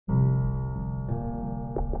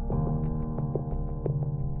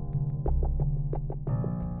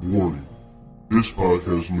Warning. This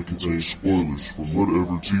podcast may contain spoilers from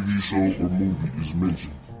whatever TV show or movie is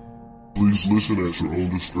mentioned. Please listen at your own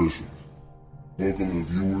discretion. Welcome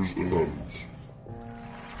to Viewers Anonymous.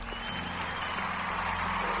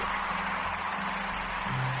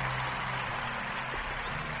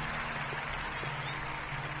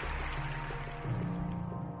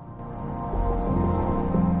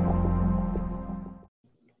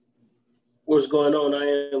 What's going on?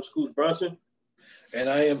 I am Scoots Bronson. And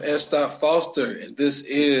I am S. Foster, and this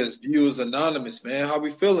is Viewers Anonymous, man. How we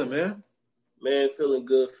feeling, man? Man, feeling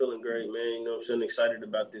good, feeling great, man. You know what I'm saying? Excited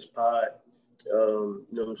about this pod. You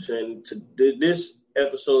know what I'm saying? This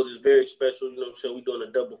episode is very special. You know what I'm saying? We're doing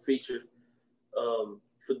a double feature.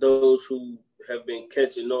 For those who have been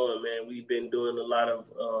catching on, man, we've been doing a lot of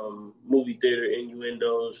movie theater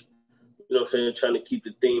innuendos. You know what I'm saying? Trying to keep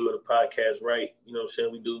the theme of the podcast right. You know what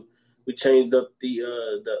I'm saying? We changed up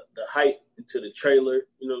the hype into the trailer,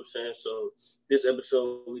 you know what I'm saying? So this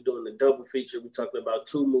episode we're doing the double feature. We're talking about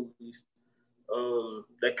two movies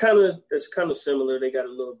that's kind of similar. They got a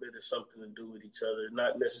little bit of something to do with each other,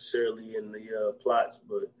 not necessarily in the plots,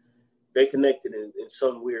 but they connected in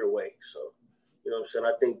some weird way. So, you know what I'm saying?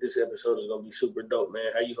 I think this episode is gonna be super dope,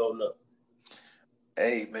 man. How you holding up?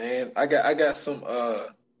 Hey, man, I got some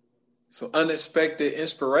unexpected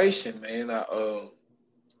inspiration, man.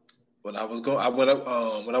 When I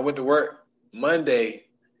went to work Monday,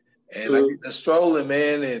 and I get to strolling,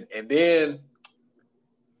 man, and then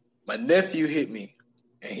my nephew hit me,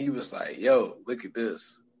 and he was like, "Yo, look at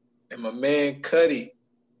this!" And my man Cuddy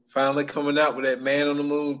finally coming out with that Man on the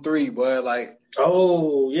Moon 3, boy. Like,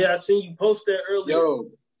 oh yeah, I seen you post that earlier.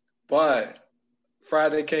 Yo, boy,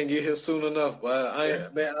 Friday can't get here soon enough, boy.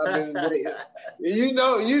 I've been waiting. You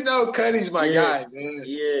know, Cuddy's my guy, man.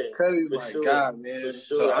 Yeah, Cuddy's my guy, man. For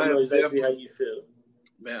sure. So I know exactly how you feel.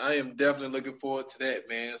 Man, I am definitely looking forward to that,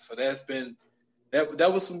 man. So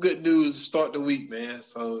that was some good news to start the week, man.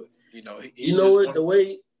 So, you know, the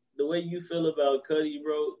way you feel about Cuddy,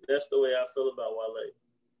 bro, that's the way I feel about Wale.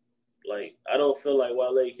 Like, I don't feel like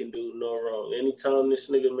Wale can do no wrong. Anytime this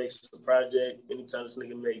nigga makes a project, anytime this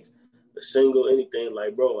nigga makes a single, anything,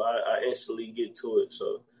 like, bro, I instantly get to it.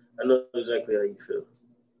 So I know exactly how you feel.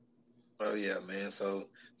 Oh yeah, man. So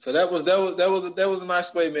that was a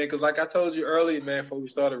nice way, man. Because like I told you earlier, man, before we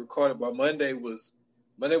started recording, but Monday was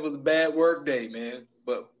a bad work day, man.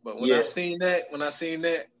 But when I seen that,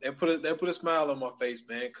 that put a smile on my face,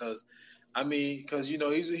 man. Because you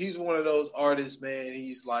know, he's one of those artists, man.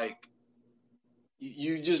 He's like,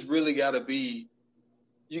 you just really gotta be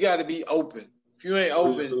open. If you ain't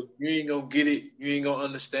open, you ain't gonna get it. You ain't gonna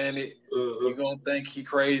understand it. You're gonna think he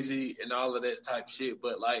crazy and all of that type shit.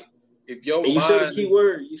 But like, if your and you mind, said a key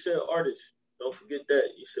word. You said artist. Don't forget that.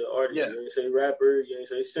 You said artist. Yeah. You ain't say rapper. You ain't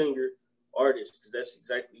say singer. Artist, because that's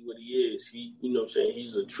exactly what he is. He, you know what I'm saying?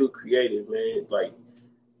 He's a true creative, man. Like,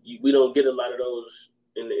 we don't get a lot of those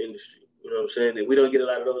in the industry. You know what I'm saying? And we don't get a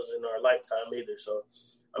lot of those in our lifetime either. So,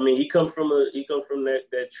 I mean, he come from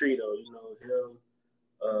that tree though. You know,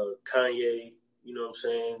 him, Kanye. You know what I'm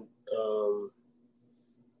saying?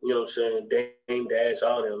 You know what I'm saying? Dame Dash,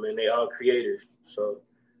 all them, man. They all creators. So,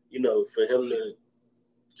 you know, for him to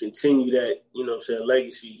continue that, you know what I'm saying,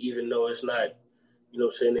 legacy, even though it's not, you know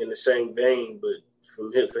what I'm saying, in the same vein, but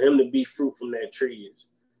for him to be fruit from that tree is,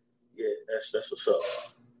 yeah, that's what's up.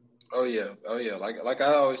 Oh yeah. Like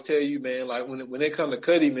I always tell you, man. Like when it come to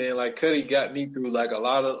Cuddy, man, like Cuddy got me through like a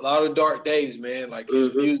lot of dark days, man. Like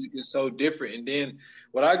his music is so different. And then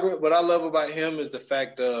what I love about him is the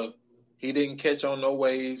fact of he didn't catch on no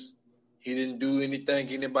waves. He didn't do anything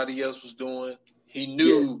anybody else was doing. He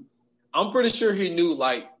knew. Yeah. I'm pretty sure he knew,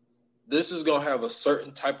 like, this is gonna have a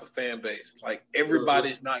certain type of fan base. Like,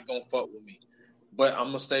 everybody's not gonna fuck with me, but I'm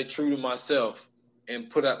gonna stay true to myself and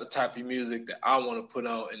put out the type of music that I want to put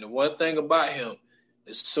on. And the one thing about him,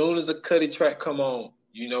 as soon as a Cuddy track come on,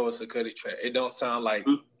 you know it's a Cuddy track. It don't sound like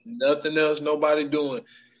nothing else nobody doing.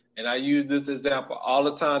 And I use this example all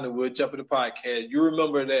the time that we'll jump in the podcast. You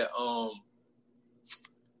remember that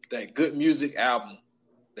Good Music album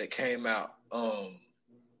that came out?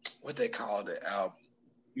 What they call that album?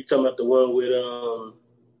 You talking about the one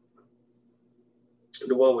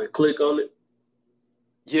with Click on it?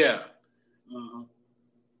 Yeah. Mm-hmm.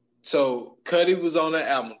 So Cuddy was on that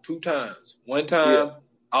album 2 times. One time,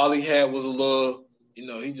 all he had was a little, you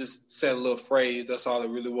know, he just said a little phrase. That's all it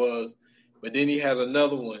really was. But then he had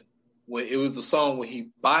another one where it was the song where he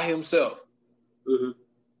by himself. Mm-hmm.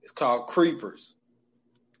 It's called Creepers.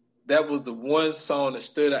 That was the one song that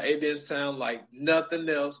stood out. It didn't sound like nothing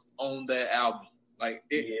else on that album. Like,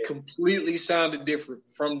 it completely sounded different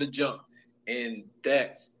from the jump. And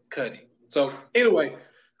that's Cuddy. So, anyway,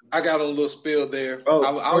 I got on a little spill there.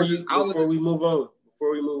 Before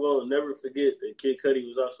we move on, never forget that Kid Cudi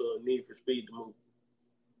was also a Need for Speed the movie.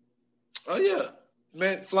 Oh yeah,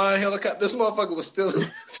 man, flying helicopter. This motherfucker was still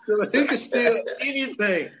he could steal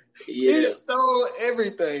anything. Yeah. He stole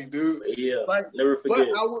everything, dude. Yeah, like, never forget.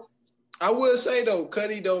 But I would say though,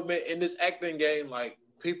 Cudi though, man, in this acting game, like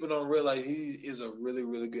people don't realize he is a really,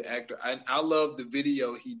 really good actor. I love the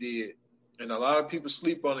video he did, and a lot of people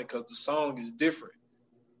sleep on it because the song is different.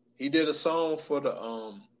 He did a song for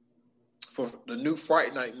the new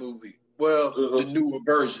Fright Night movie. Well, the newer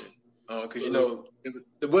version, because you know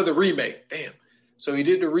it was a remake. Damn. So he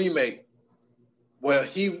did the remake. Well,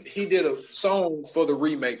 he did a song for the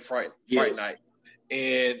remake Fright Night,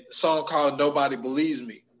 and a song called "Nobody Believes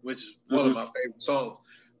Me," which is one of my favorite songs.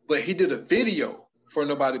 But he did a video for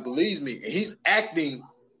 "Nobody Believes Me," and he's acting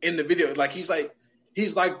in the video like he's like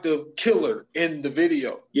the killer in the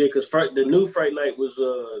video. Yeah, because the new Fright Night was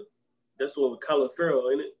that's the one with Colin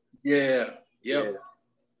Farrell, ain't it? Yeah. Yep.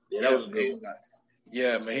 Yeah, that was good.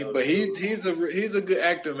 Yeah, man. But he's a good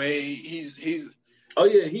actor, man. He's oh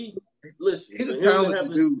yeah, he's a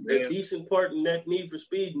talented dude, man. A decent part in that Need for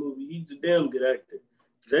Speed movie. He's a damn good actor.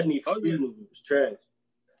 That Need for Speed movie was trash.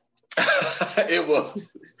 It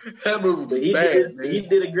was. That movie was bad, man. He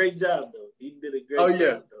did a great job though. He did a great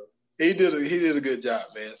job though. He did a good job,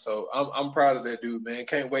 man. So I'm proud of that dude, man.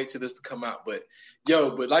 Can't wait till this to come out. But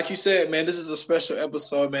like you said, man, this is a special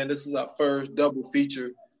episode, man. This is our first double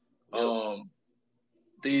feature. Yep.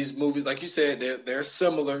 These movies, like you said, they're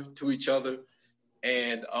similar to each other,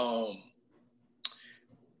 and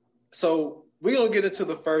so we're gonna get into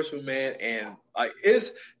the first one, man. And like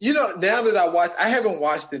it's now that I haven't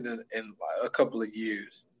watched it in like a couple of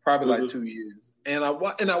years, probably like 2 years, and I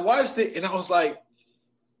watched it, and I was like,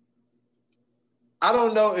 I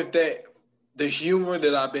don't know if the humor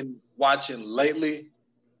that I've been watching lately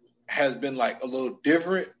has been like a little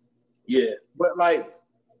different. Yeah. But like,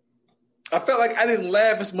 I felt like I didn't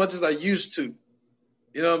laugh as much as I used to.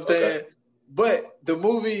 You know what I'm saying? Okay. But the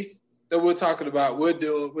movie that we're talking about, we're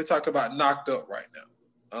talking about Knocked Up right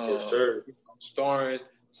now. Yes, sir. Starring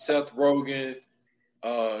Seth Rogen,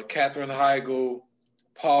 Katherine Heigl,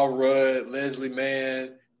 Paul Rudd, Leslie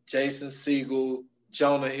Mann, Jason Segel,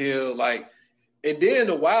 Jonah Hill, like. And then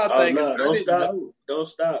the wild thing is, don't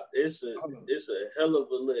stop. It's a hell of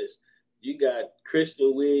a list. You got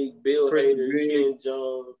Kristen Wiig, Bill Hader, Ken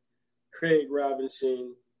Jeong, Craig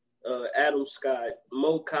Robinson, Adam Scott,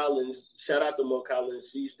 Mo Collins. Shout out to Mo Collins.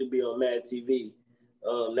 She used to be on Mad TV.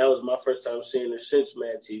 That was my first time seeing her since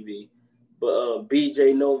Mad TV. But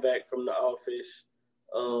BJ Novak from The Office.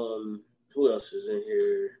 Who else is in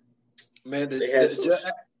here? Man,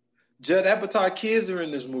 Judd Apatow kids are in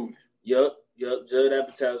this movie. Yup. Judd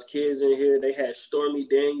Apatow's kids in here. They had Stormy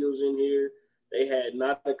Daniels in here. They had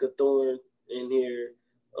Nautica Thorne in here.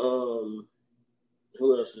 Who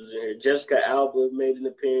else is in here? Jessica Alba made an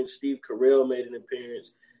appearance. Steve Carell made an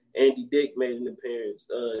appearance. Andy Dick made an appearance.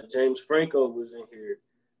 James Franco was in here.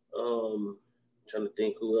 I'm trying to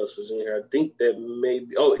think who else was in here. I think that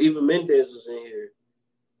maybe Eva Mendes was in here.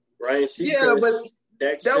 Ryan Seacrest,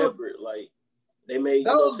 Dax Shepard. Like they made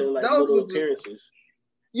little appearances.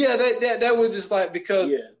 Yeah, that was just like because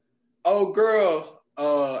old girl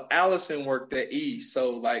Allison worked at E,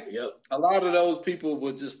 so like a lot of those people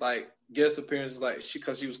were just like guest appearances, like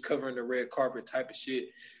because she was covering the red carpet type of shit.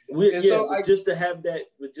 Just to have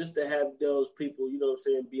those people, you know what I'm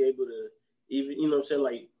saying, be able to even, you know what I'm saying,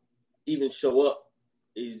 like even show up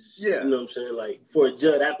is, you know what I'm saying, like for a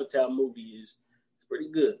Judd Apatow movie is pretty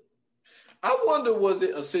good. I wonder, was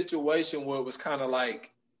it a situation where it was kind of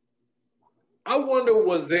like, I wonder,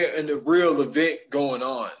 was there a real event going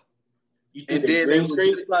on? And then they were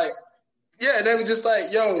just like, they were just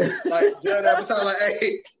like, yo, like Judd Apatow, like,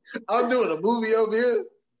 hey, I'm doing a movie over here.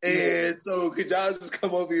 And so could y'all just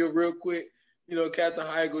come over here real quick? You know, Katherine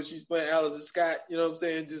Heigl, she's playing Allison Scott. You know what I'm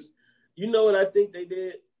saying? Just, you know what I think they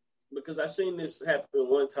did? Because I seen this happen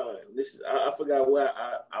one time. I forgot where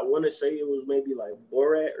I want to say it was maybe like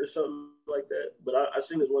Borat or something like that. But I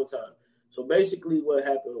seen this one time. So basically what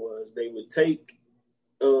happened was they would take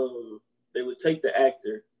the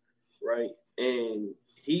actor, right? And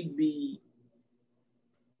he'd be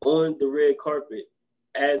on the red carpet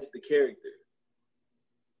as the character.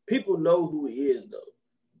 People know who he is though,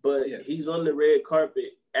 but he's on the red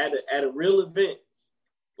carpet at a real event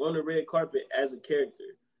on the red carpet as a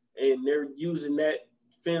character. And they're using that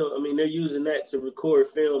film. I mean, they're using that to record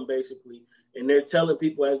film basically. And they're telling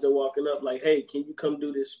people as they're walking up, like, hey, can you come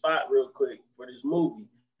do this spot real quick for this movie?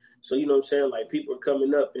 So, you know what I'm saying? Like, people are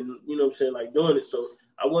coming up and, you know what I'm saying, like, doing it. So,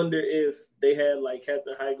 I wonder if they had like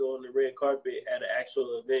Captain Hygo on the red carpet at an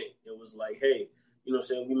actual event. It was like, hey, you know what I'm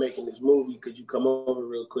saying, we making this movie. Could you come over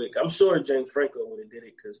real quick? I'm sure James Franco would have did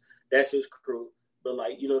it because that's his crew. But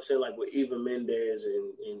like, you know what I'm saying, like with Eva Mendes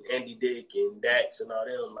and Andy Dick and Dax and all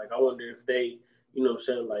them, like I wonder if they, you know what I'm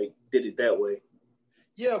saying, like did it that way.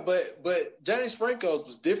 Yeah, but James Franco's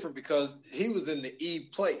was different because he was in the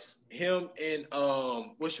Eve place. Him and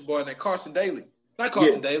what's your boy name? Carson Daly. Not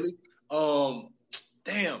Carson Daly.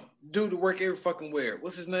 Damn, dude to work every fucking where.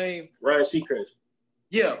 What's his name? Ryan Seacrest.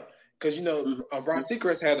 Yeah, because Ryan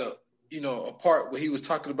Seacrest had a part where he was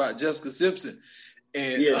talking about Jessica Simpson,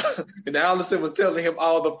 and and Allison was telling him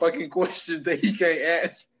all the fucking questions that he can't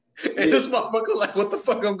ask. And this motherfucker like, what the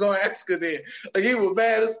fuck I'm gonna ask her then? Like he was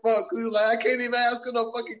mad as fuck. He was like, I can't even ask her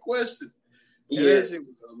no fucking questions. And that shit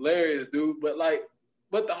was hilarious, dude.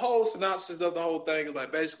 But the whole synopsis of the whole thing is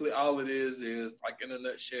like basically all it is like in a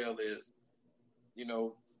nutshell is,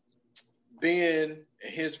 Ben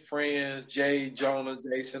and his friends, Jay, Jonah,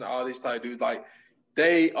 Jason, all these type dudes, like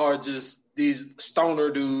they are just these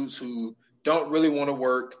stoner dudes who don't really want to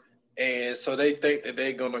work. And so they think that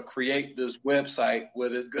they're going to create this website where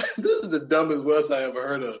this is the dumbest website I ever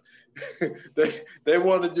heard of. They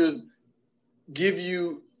want to just give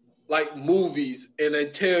you like movies and they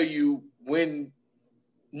tell you when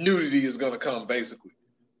nudity is going to come, basically.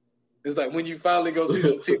 It's like when you finally go see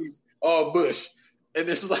some titties or Bush. And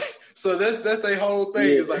it's like, so that's their whole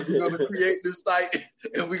thing. It's like, we're going to create this site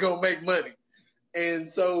and we're going to make money. And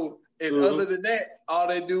so, other than that, all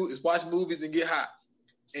they do is watch movies and get high.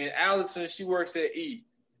 And Allison, she works at E.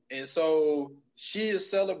 And so she is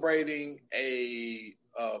celebrating a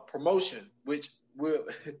promotion, which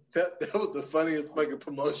that was the funniest fucking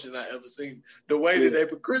promotion I ever seen. The way that they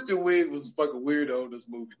put Kristen Wiig was a fucking weirdo in this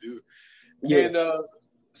movie, dude. Yeah. And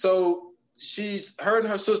so her and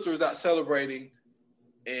her sister is out celebrating,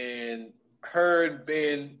 and her and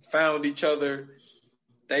Ben found each other.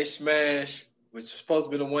 They smash, which is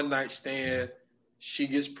supposed to be a one-night stand. She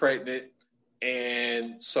gets pregnant.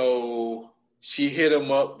 And so she hit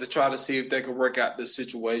him up to try to see if they could work out this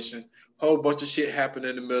situation. Whole bunch of shit happened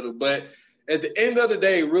in the middle. But at the end of the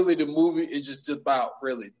day, really the movie is just about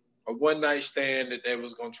really a one-night stand that they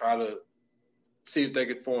was going to try to see if they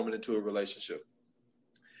could form it into a relationship.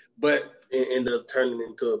 But it ended up turning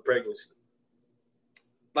into a pregnancy.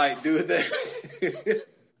 Like, dude, man,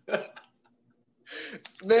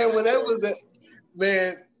 when that was that,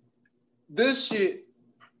 man, this shit,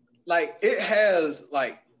 like, it has,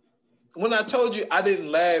 like, when I told you I didn't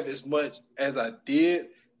laugh as much as I did,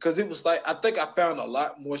 because it was like, I think I found a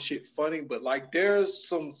lot more shit funny, but, like, there's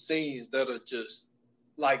some scenes that are just,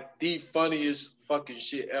 like, the funniest fucking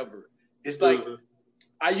shit ever. It's like,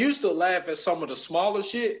 I used to laugh at some of the smaller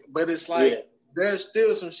shit, but it's like, there's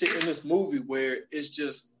still some shit in this movie where it's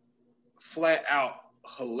just flat out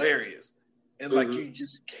hilarious. And, like, you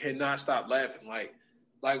just cannot stop laughing.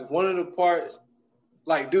 Like one of the parts,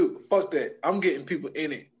 like, dude, fuck that. I'm getting people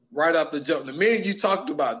in it right off the jump. The me and you talked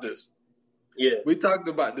about this. Yeah. We talked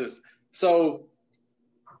about this. So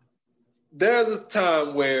there's a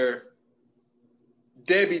time where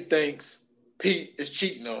Debbie thinks Pete is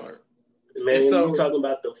cheating on her. Man, so, you're talking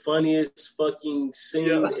about the funniest fucking scene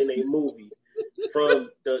in a movie. From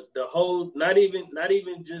the whole, not even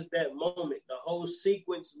just that moment, the whole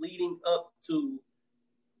sequence leading up to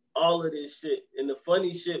all of this shit. And the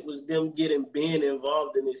funny shit was them getting Ben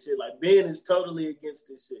involved in this shit. Like, Ben is totally against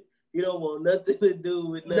this shit. He don't want nothing to do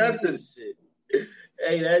with none of this shit.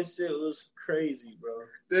 Hey, that shit was crazy, bro.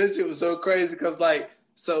 That shit was so crazy because, like,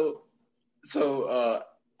 so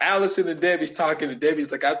Allison and Debbie's talking, and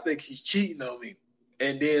Debbie's like, I think he's cheating on me.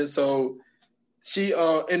 And then so she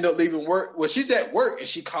ended up leaving work. Well, she's at work, and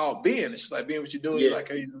she called Ben. And she's like, Ben, what you doing? He's like,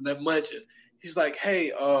 hey, you doing that much? And he's like,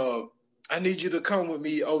 hey, I need you to come with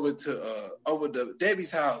me over to Debbie's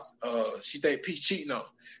house. She think Pete's cheating on her.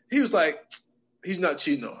 He was like, he's not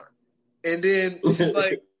cheating on her. And then she's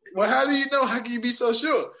like, well, how do you know? How can you be so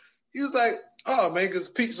sure? He was like, oh, man, because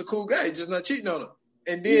Pete's a cool guy. He's just not cheating on her.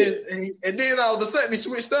 And then and then all of a sudden he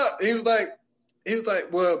switched up. And he was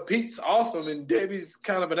like, well, Pete's awesome and Debbie's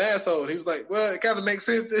kind of an asshole. And he was like, well, it kind of makes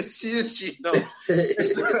sense that she is cheating on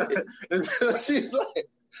her. And so she's like,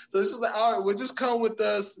 all right, well, just come with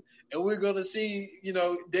us. And we're going to see,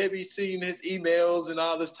 Debbie seeing his emails and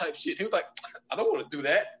all this type of shit. He was like, I don't want to do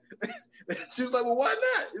that. She was like, well, why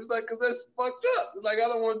not? He was like, because that's fucked up. Like, I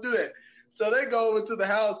don't want to do that. So they go over to the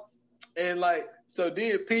house. And, like, so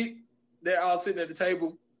then Pete, they're all sitting at the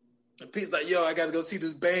table. And Pete's like, yo, I got to go see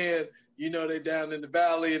this band. They down in the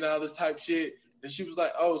valley and all this type of shit. And she was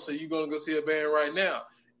like, oh, so you going to go see a band right now?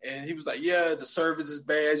 And he was like, yeah, the service is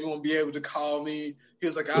bad. You won't be able to call me. He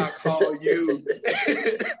was like, I'll call you.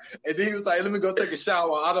 And then he was like, let me go take a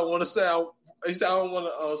shower. I don't want to sound, he said, I don't want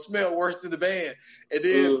to smell worse than the band. And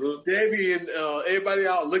then Debbie and everybody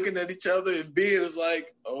out looking at each other, and Ben was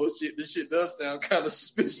like, oh shit, this shit does sound kind of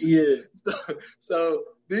suspicious. Yeah. So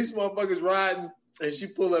these motherfuckers riding, and she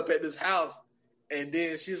pulled up at this house. And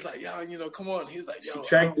then she was like, yo, you know, come on. He was like, yo, she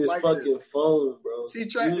tracked his fucking phone, bro. She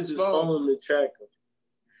tracked his phone to track him.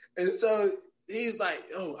 And so he's like,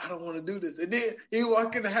 oh, I don't want to do this. And then he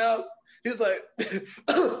walk in the house. He's like,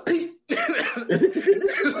 Pete.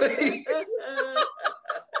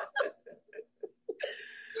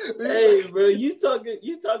 Hey, bro, you talking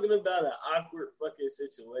about an awkward fucking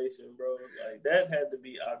situation, bro. Like, that had to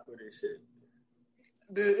be awkward as shit.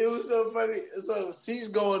 Dude, it was so funny. So she's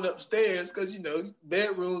going upstairs because, you know,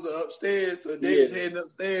 bedrooms are upstairs. So David's heading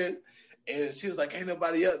upstairs. And she was like, ain't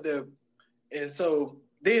nobody up there. And so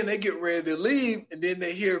then they get ready to leave, and then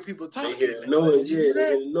they hear people talking. They hear noise, they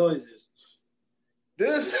hear noises.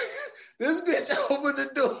 This bitch opened the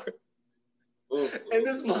door. And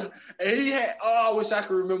this one, and he had, I wish I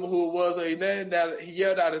could remember who it was. So he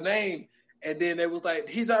yelled out a name, and then it was like,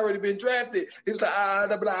 he's already been drafted. He was like,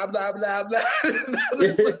 blah, blah, blah, blah, blah. And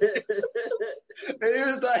it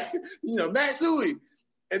was like, you know, Matsui.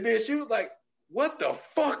 And then she was like, what the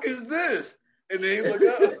fuck is this? And then he looked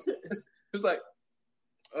up. He was like,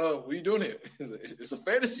 oh, what are you doing here? It's a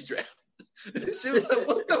fantasy draft. She was like,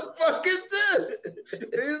 what the fuck is this?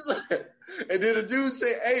 And he was like, and then the dude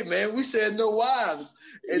said, hey, man, we said no wives.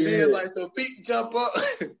 And then, like, so Pete jump up.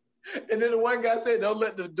 And then the one guy said, don't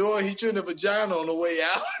let the door hit you in the vagina on the way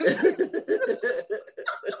out.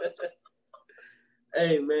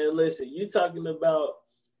 Hey, man, listen, you talking about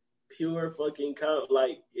pure fucking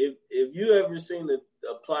like, if you ever seen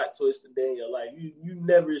a plot twist a day in your life, you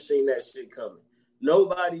never seen that shit coming.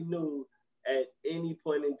 Nobody knew at any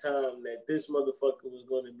point in time that this motherfucker was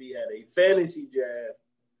going to be at a fantasy draft,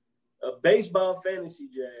 a baseball fantasy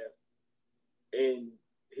draft, and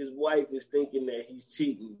his wife is thinking that he's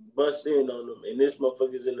cheating, bust in on him, and this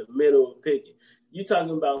motherfucker's in the middle of picking. You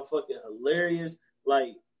talking about fucking hilarious.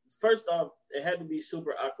 Like, first off, it had to be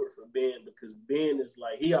super awkward for Ben, because Ben is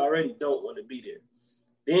like, he already don't want to be there.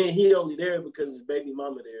 Then he only there because his baby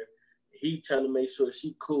mama there. He trying to make sure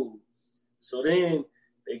she cool. So then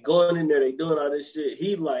they going in there, they doing all this shit.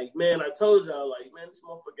 He like, man, I told y'all, like, man, this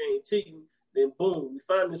motherfucker ain't cheating. Then boom, we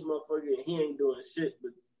find this motherfucker and he ain't doing shit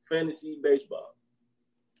but fantasy baseball.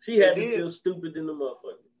 She had to feel stupid in the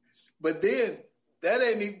motherfucker. But then that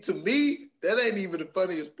ain't even, to me, that ain't even the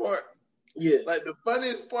funniest part. Yeah. Like, the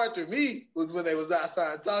funniest part to me was when they was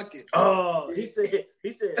outside talking. Oh, he said,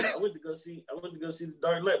 I went to go see The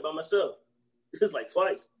Dark Knight by myself. It was like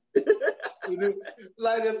twice.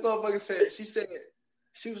 Like that motherfucker said,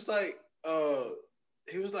 she was like,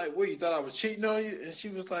 he was like, what, you thought I was cheating on you? And she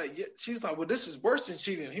was like, yeah. She was like, well, this is worse than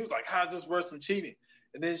cheating. He was like, how's this worse than cheating?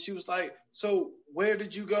 And then she was like, so where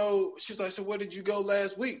did you go? She was like, so where did you go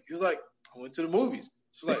last week? He was like, I went to the movies.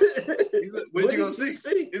 She's like, where did you go see?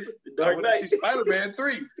 The Dark Knight. I went to see Spider-Man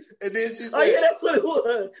 3. And then she said, oh, yeah, that's what it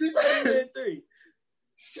was. Spider-Man 3.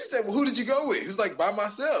 She said, well, who did you go with? He was like, by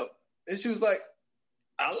myself. And she was like,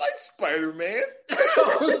 I like Spider-Man.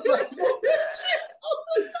 I was like,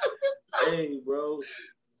 hey, bro.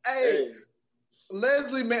 Hey,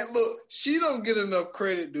 Leslie, man, look, she don't get enough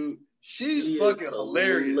credit, dude. She's fucking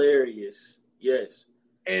hilarious. Hilarious, yes.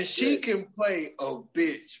 And she can play a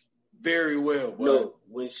bitch very well. Boy. No,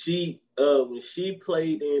 when she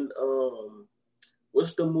played in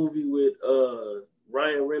what's the movie with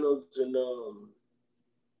Ryan Reynolds and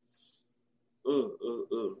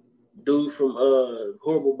dude from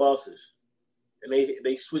Horrible Bosses, and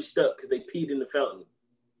they switched up because they peed in the fountain.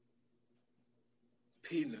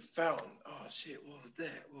 Peed in the fountain. Oh shit! What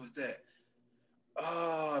was that?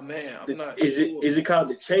 Oh man, I'm not sure. Is it called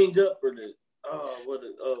The Change Up or the?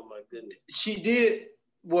 Oh my goodness. She did.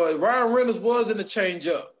 Well, Ryan Reynolds was in The Change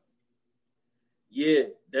Up. Yeah,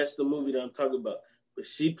 that's the movie that I'm talking about. But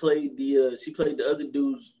she played the other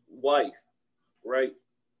dude's wife, right?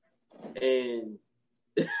 And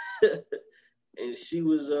and she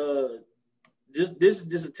was this is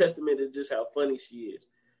just a testament to just how funny she is.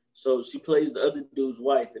 So she plays the other dude's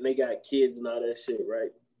wife, and they got kids and all that shit,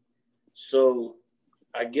 right? So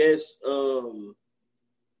I guess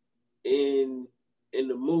in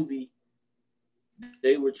the movie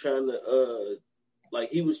they were trying to like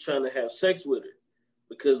he was trying to have sex with her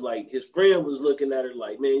because like his friend was looking at her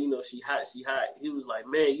like, man, you know, she hot. He was like,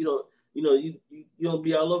 man, you don't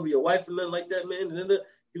be all over your wife or nothing like that, man. And then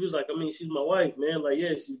he was like, I mean, she's my wife, man. Like,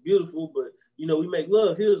 yeah, she's beautiful, but you know, we make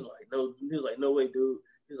love. He was like, no way, dude.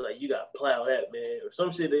 He was like, you gotta plow that, man, or some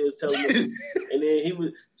shit they was telling him. And then he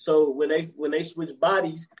was so when they switched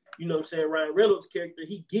bodies, you know what I'm saying, Ryan Reynolds' character,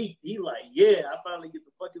 he geeked. He like, yeah, I finally get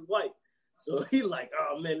to fucking wife. So he like,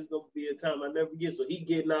 oh man, it's gonna be a time I never forget. So he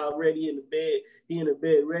getting all ready in the bed. He in the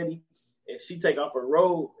bed ready, and she take off her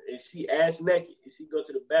robe and she ass naked, and she go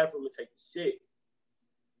to the bathroom and take a shit.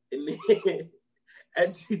 And then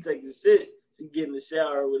after she take the shit, she get in the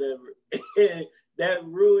shower or whatever, and that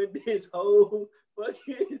ruined his whole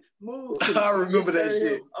fucking mood. I remember that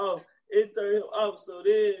shit. It turned him off. So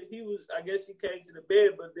then I guess she came to the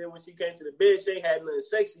bed, but then when she came to the bed, she ain't had nothing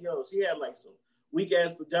sexy on. She had like some weak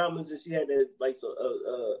ass pajamas, and she had that like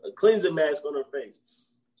a cleansing mask on her face.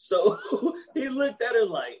 So he looked at her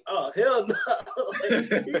like, "Oh hell no!"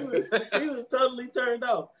 Like, he was totally turned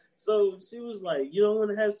off. So she was like, "You don't want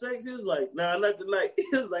to have sex?" He was like, "Nah, not tonight." He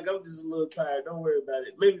was like, "I'm just a little tired. Don't worry about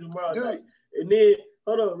it. Maybe tomorrow night." And then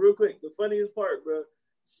hold on, real quick. The funniest part, bro.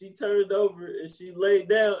 She turned over and she laid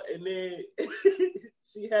down, and then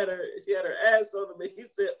she had her ass on him, and he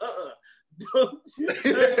said, don't you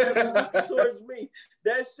turn towards me.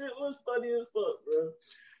 That shit was funny as fuck, bro.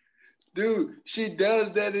 Dude, she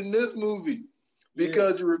does that in this movie.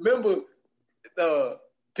 Because you remember,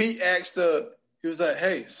 Pete asked her, he was like,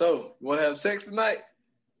 hey, so you want to have sex tonight?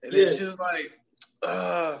 And then she was like,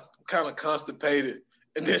 I'm kind of constipated.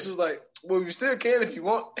 And then she was like, well, you still can if you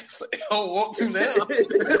want. Like, I don't want to now.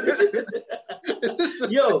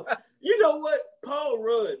 Yo, you know what? Paul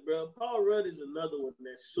Rudd, bro. Paul Rudd is another one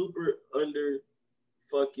that's super under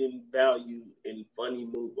fucking value in funny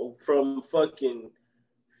movie. From fucking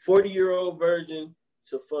 40-Year-Old Virgin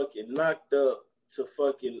to fucking Knocked Up to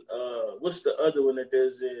fucking what's the other one that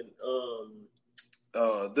there's in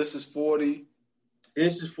This Is 40.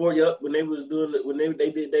 This Is 40 up when they was doing it, when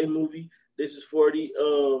they did their movie. This Is 40.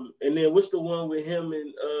 And then what's the one with him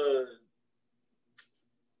and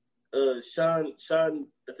Sean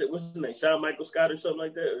what's his name? Sean Michael Scott or something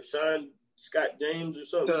like that, or Sean Scott James or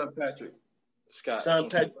something. Sean Patrick Scott. Sean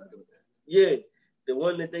Patrick. Yeah, the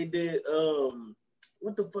one that they did.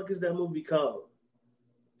 What the fuck is that movie called?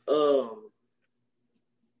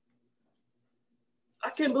 I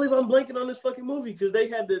can't believe I'm blanking on this fucking movie because they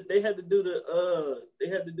had to do the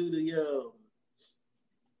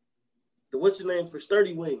what's your name for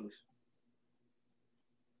Sturdy Wings.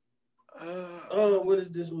 What is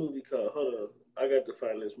this movie called? Hold on. I got to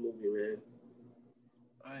find this movie, man.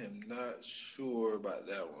 I am not sure about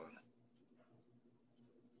that one.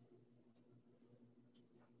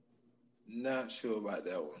 Not sure about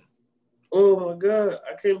that one. Oh my God.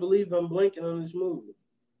 I can't believe I'm blanking on this movie.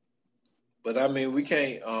 But I mean, we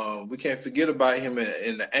can't forget about him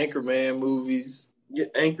in the Anchorman movies. Yeah,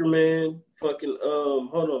 Anchorman, fucking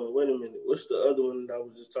hold on, wait a minute. What's the other one that I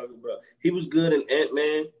was just talking about? He was good in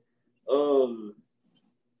Ant-Man.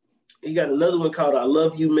 He got another one called I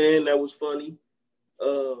Love You, Man. That was funny.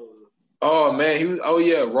 Oh man,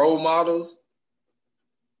 Role Models.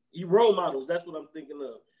 Role Models, that's what I'm thinking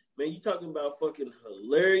of. Man, you talking about fucking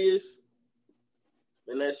hilarious.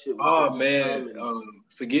 Man, that shit was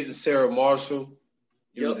Forgetting Sarah Marshall.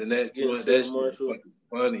 He was in that joint. That shit was fucking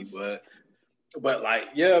funny, but like,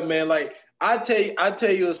 yeah, man, like I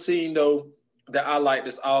tell you a scene though that I like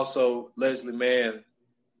that's also Leslie Mann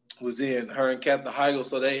was in, her and Kathy Heigl.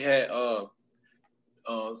 So they had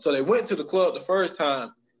so they went to the club the first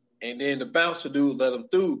time, and then the bouncer dude let them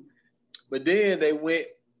through. But then they went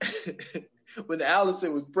when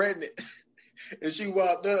Allison was pregnant and she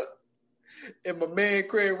walked up, and my man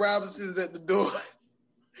Craig Robinson is at the door,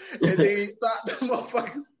 and then he stopped the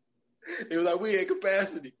motherfuckers. He was like, we at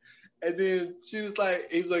capacity. And then he was like,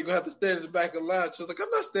 gonna have to stand in the back of the line. She was like, I'm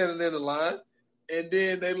not standing in the line. And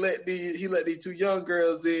then he let these two young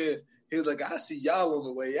girls in. He was like, I see y'all on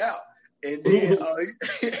the way out. And then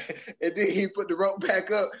and then he put the rope back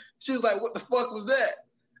up. She was like, what the fuck was that?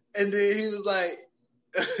 And then he was like,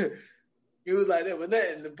 that was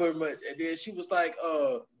nothing pretty much. And then she was like,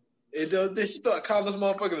 and then she thought calling this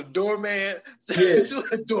motherfucker a doorman. Yeah. She was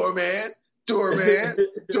like, doorman. I was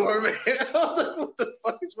like, what the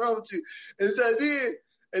fuck is wrong with you?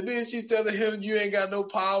 And then she's telling him, you ain't got no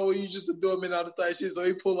power, you just a doorman all the time. So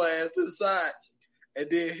he pulled her ass to the side. And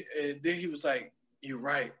then he was like, you're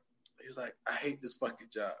right. He was like, I hate this fucking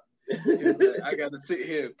job. He was like, I got to sit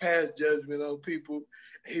here and pass judgment on people.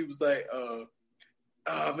 He was like,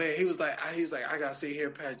 man, he was like, I got to sit here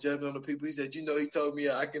and pass judgment on the people. He said, he told me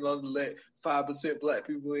I can only let 5% black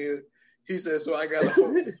people in. He said, so I got to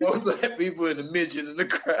hold 4 black people and a midget in the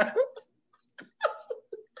crowd.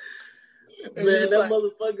 Man, that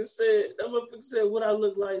motherfucker said, what I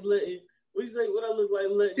look like letting What you say? What I look like?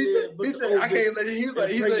 He said I can't let you.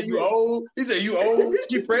 He said you old. He said you old.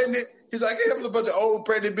 She pregnant. He's like, I can't have a bunch of old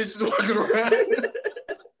pregnant bitches walking around.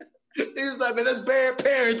 He was like, man, that's bad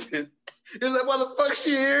parenting. He was like, why the fuck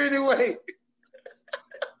she here anyway?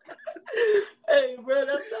 Hey, bro, I'm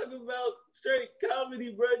talking about straight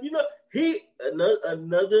comedy, bro. You know, he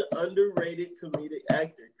another underrated comedic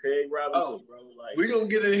actor, Craig Robinson, bro. Like, we're gonna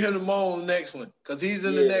get in here tomorrow on the next one because he's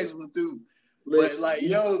in the next one too. Listen, but like,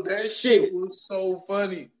 yo, that shit was so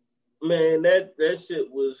funny. Man, that shit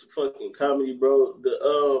was fucking comedy, bro.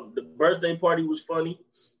 The birthday party was funny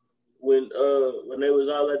when they was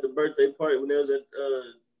all at the birthday party when they was at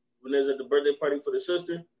the birthday party for the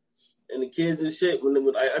sister and the kids and shit.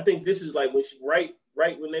 I think this is like when she right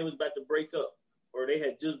when they was about to break up or they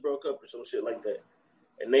had just broke up or some shit like that,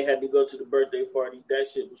 and they had to go to the birthday party. That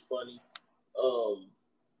shit was funny.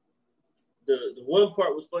 The one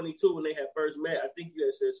part was funny too when they had first met. I think you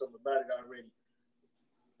had said something about it already.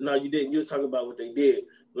 No, you didn't. You was talking about what they did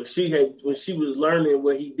when she was learning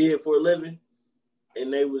what he did for a living,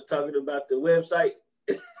 and they was talking about the website.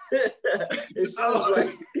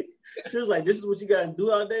 She was like, "This is what you guys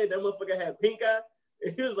do all day." That motherfucker had pink eye.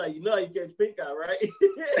 And he was like, "You know how you catch pink eye, right?"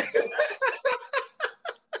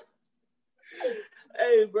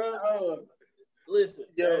 Hey, bro. Listen,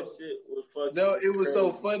 that shit was fucking. No, it was crazy,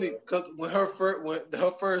 so funny because when her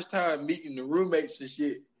first time meeting the roommates and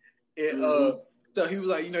shit, and so he was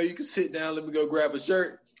like, you know, you can sit down, let me go grab a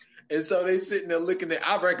shirt. And so they sitting there looking at.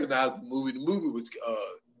 I recognized the movie. The movie was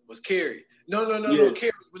Carrie. No,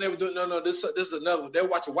 Carrie. When they were doing this is another one. They were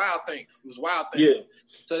watching Wild Things. It was Wild Things. Yeah.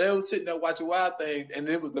 So they were sitting there watching Wild Things, and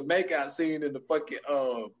it was the makeout scene in the fucking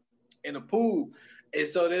in the pool. And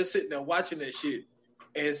so they're sitting there watching that shit.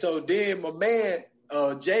 And so then my man,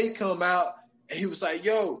 Jay come out and he was like,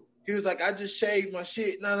 yo, I just shaved my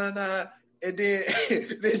shit. Nah. And then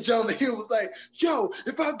this Jonah Hill was like, yo,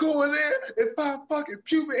 if I go in there, if I fucking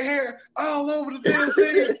pubic hair all over the damn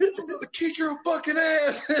thing, I'm gonna kick your fucking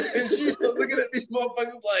ass. And she's looking at these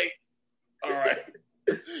motherfuckers like, all right.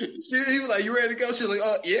 He was like, you ready to go? She was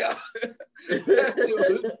like, yeah. That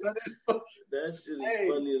shit is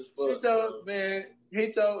funny as fuck. She told, man,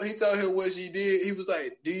 he told her what she did. He was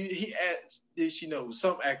like, he asked, did she know who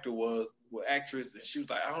some actor was, what actress? And she was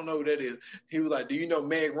like, I don't know who that is. He was like, do you know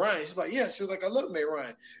Meg Ryan? She's like, yeah. She was like, I love Meg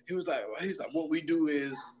Ryan. He's like, what we do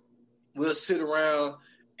is we'll sit around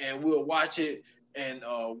and we'll watch it and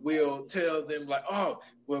we'll tell them like, oh,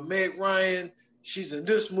 well, Meg Ryan, she's in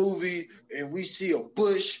this movie and we see a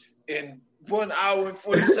bush in 1 hour and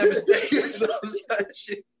 47 seconds. And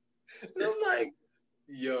I'm like,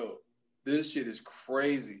 yo, this shit is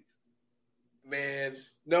crazy. Man,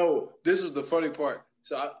 no, this is the funny part.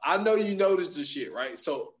 So I know you noticed the shit, right?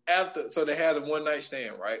 So they had a one night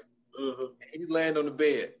stand, right? Mm-hmm. And you land on the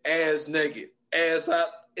bed, ass naked, ass out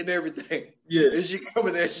and everything. Yeah. And she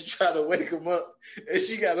coming there, she try to wake him up, and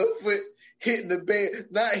she got her foot hitting the bed.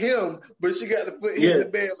 Not him, but she got the foot hitting the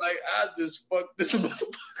bed like, I just fucked this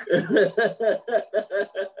motherfucker.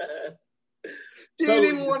 She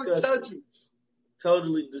didn't even want to touch him.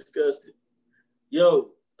 Totally disgusted. Yo,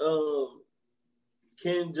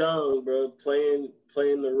 Ken Jeong, bro, playing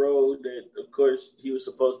the role that, of course, he was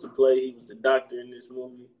supposed to play. He was the doctor in this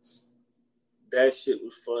movie. That shit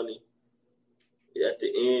was funny. At the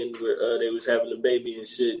end, where they was having a baby and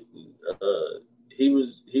shit, he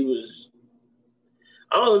was.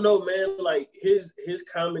 I don't know, man. Like his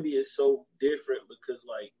comedy is so different because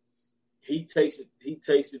like he takes it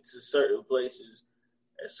to certain places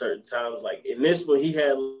at certain times. Like in this one, he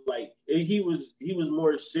had like he was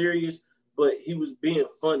more serious, but he was being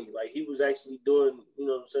funny. Like he was actually doing, you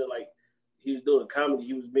know what I'm saying? Like he was doing comedy.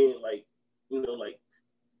 He was being like, you know, like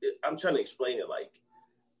I'm trying to explain it like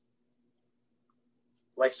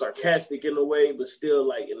sarcastic in a way, but still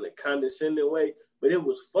like in a condescending way. But it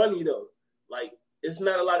was funny though. Like it's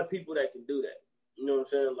not a lot of people that can do that. You know what I'm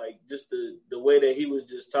saying? Like just the way that he was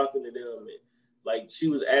just talking to them and like she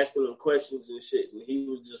was asking him questions and shit, and he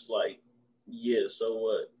was just like, yeah, so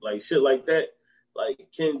what? Like shit like that. Like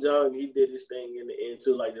Ken Jeong, he did his thing in the end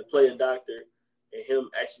too, like to play a doctor and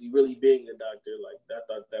him actually really being a doctor. Like I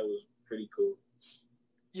thought that was pretty cool.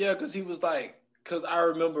 Yeah, because he was like, because I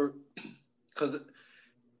remember,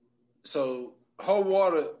 so her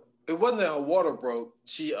water, it wasn't that her water broke.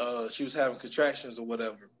 She was having contractions or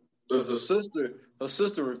whatever. Because her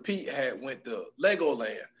sister Repeat had went to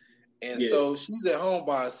Legoland. And so she's at home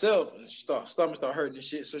by herself and stomach start hurting and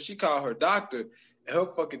shit. So she called her doctor, and her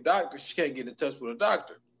fucking doctor, she can't get in touch with her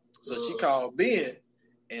doctor. So she called Ben.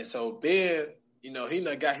 And so Ben, you know, he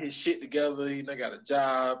done got his shit together. He done got a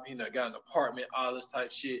job. He done got an apartment, all this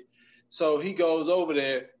type shit. So he goes over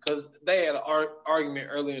there because they had an argument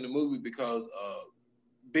earlier in the movie because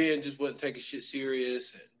Ben just wasn't taking shit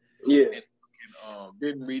serious and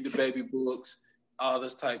didn't read the baby books, all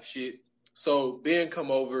this type shit. So Ben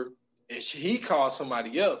come over and he calls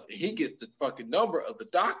somebody else and he gets the fucking number of the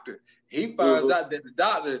doctor. He finds out that the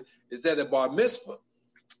doctor is at a bar mitzvah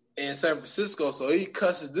in San Francisco. So he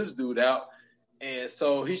cusses this dude out. And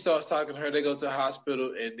so he starts talking to her. They go to the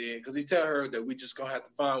hospital, and then because he tell her that we just gonna have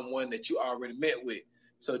to find one that you already met with.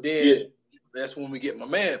 So then that's when we get my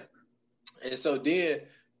man. And so then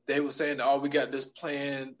they were saying, "Oh, we got this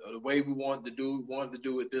plan, the way we wanted to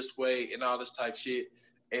do it this way, and all this type shit."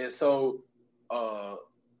 And so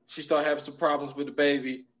she started having some problems with the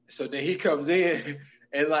baby. So then he comes in,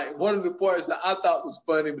 and like one of the parts that I thought was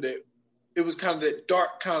funny, but it was kind of that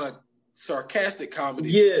dark, kind of sarcastic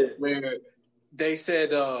comedy, where they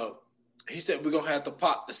said, he said, we're going to have to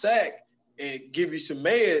pop the sack and give you some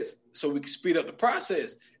meds so we can speed up the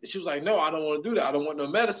process. And she was like, no, I don't want to do that. I don't want no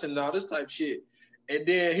medicine and all this type of shit. And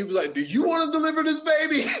then he was like, do you want to deliver this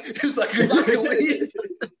baby? He's like, because I can leave.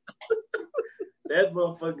 That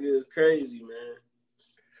motherfucker is crazy, man.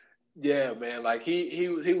 Yeah, man. Like he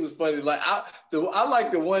was funny. Like I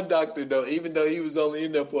like the one doctor though, even though he was only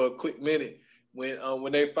in there for a quick minute.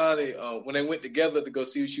 When they finally when they went together to go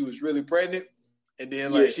see if she was really pregnant. And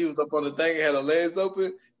then, like, she was up on the thing and had her legs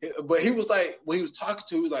open. But he was like, when he was talking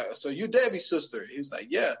to her, he was like, so you're Debbie's sister? He was like,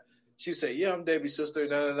 yeah. She said, yeah, I'm Debbie's sister.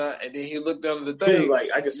 And then he looked down at the thing. He was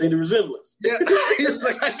like, I can see the resemblance. Yeah. He was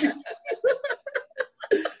like, I can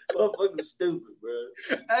see. Motherfucker's stupid, bro.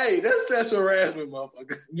 Hey, that's sexual harassment,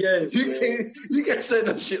 motherfucker. Yes, you can't say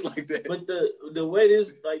no shit like that. But the way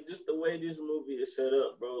this, like, just the way this movie is set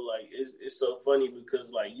up, bro, like, it's so funny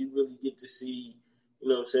because, like, you really get to see, you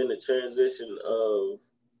know what I'm saying, the transition of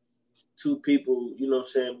two people, you know what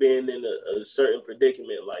I'm saying, being in a certain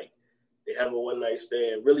predicament. Like, they have a one-night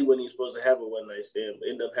stand. Really, when you're supposed to have a one-night stand,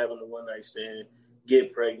 end up having a one-night stand,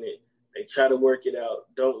 get pregnant. They try to work it out.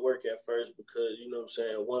 Don't work at first because, you know what I'm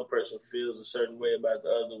saying, one person feels a certain way about the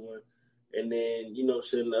other one. And then, you know what I'm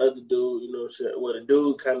saying, the other dude, you know what I'm saying, well, the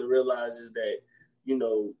dude kind of realizes that, you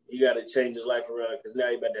know, he got to change his life around because now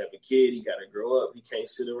he about to have a kid. He got to grow up. He can't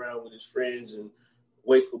sit around with his friends and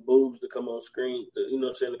wait for boobs to come on screen, you know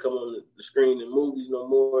what I'm saying, to come on the screen in movies no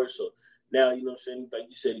more. So now, you know what I'm saying, like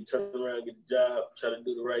you said, he turned around, get the job, try to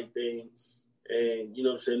do the right thing. And, you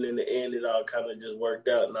know what I'm saying, in the end, it all kind of just worked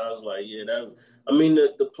out. And I was like, yeah,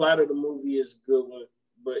 the plot of the movie is a good one,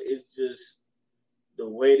 but it's just the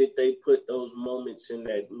way that they put those moments in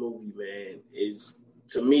that movie, man, is,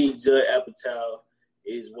 to me, Judd Apatow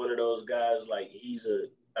is one of those guys, like,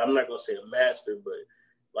 I'm not going to say a master, but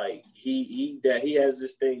like he has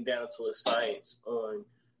this thing down to a science on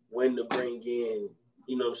when to bring in,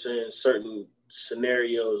 you know what I'm saying, certain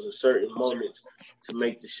scenarios and certain moments to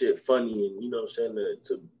make the shit funny and, you know what I'm saying,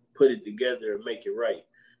 to put it together and make it right.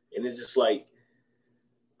 And it's just like,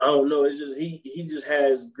 I don't know, it's just he just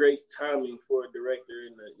has great timing for a director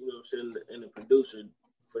and you know what I'm saying, and a producer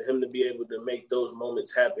for him to be able to make those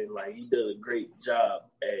moments happen. Like, he does a great job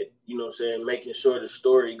at, you know what I'm saying, making sure the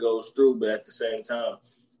story goes through, but at the same time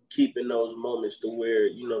keeping those moments to where,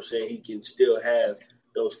 you know what I'm saying, he can still have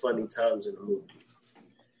those funny times in the movie.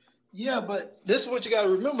 Yeah, but this is what you got to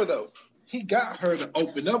remember, though. He got her to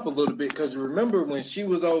open up a little bit because remember when she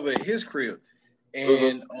was over at his crib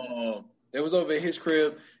and they was over at his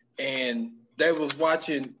crib and they was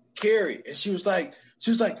watching Carrie and she was like,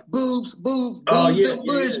 boobs and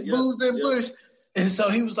bush. And so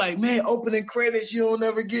he was like, man, opening credits, you don't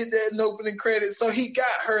ever get that in opening credits. So he got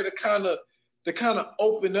her to kind of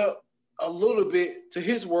open up a little bit to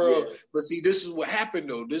his world. Yeah. But see, this is what happened,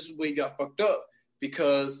 though. This is where he got fucked up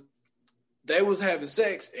because they was having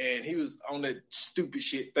sex and he was on that stupid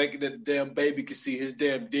shit, thinking that the damn baby could see his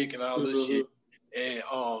damn dick and all this shit. And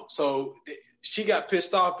so she got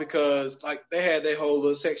pissed off because, like, they had their whole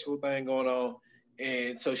little sexual thing going on.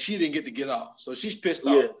 And so she didn't get off. So she's pissed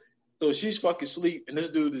off. So she's fucking asleep and this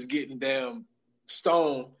dude is getting damn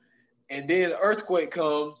stoned. And then an earthquake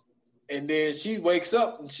comes. And then she wakes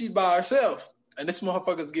up and she's by herself. And this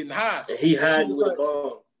motherfucker's getting high. And he hiding with a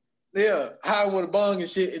bong. Yeah, hiding with a bong and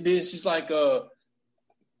shit. And then she's like,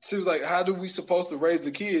 she was like, how do we supposed to raise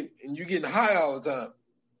a kid? And you getting high all the time.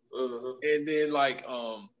 And then like,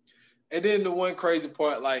 and then the one crazy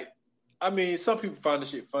part, like, I mean, some people find this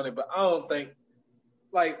shit funny, but I don't think,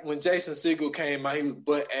 like, when Jason Segel came out, he was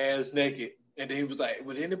butt ass naked. And then he was like,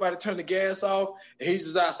 would anybody turn the gas off? And he's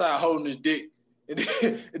just outside holding his dick. And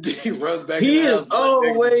then he runs back. He is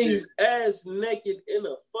always ass naked in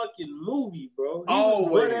a fucking movie, bro. He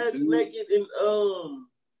always was ass naked in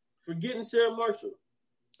Forgetting Sarah Marshall.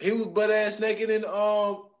 He was butt ass naked in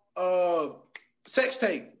Sex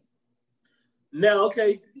Tape. Now,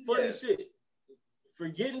 okay, funny shit.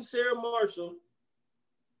 Forgetting Sarah Marshall,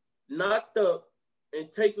 Knocked Up,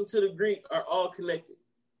 and Taken to the Greek are all connected.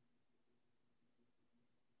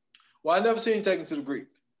 Well, I never seen Taken to the Greek.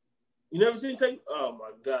 You never seen Taken? Oh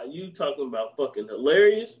my god, you talking about fucking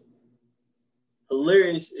hilarious?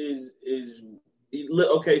 Hilarious is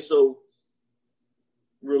okay. So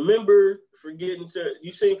remember Forgetting Sarah?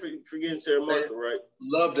 You seen Forgetting Sarah Marshall, right?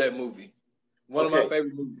 Love that movie. One of my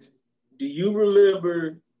favorite movies. Do you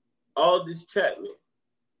remember Aldous Chapman?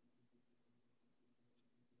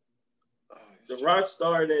 The rock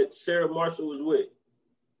star that Sarah Marshall was with.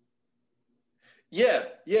 Yeah.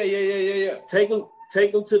 Take him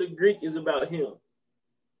to the Greek is about him.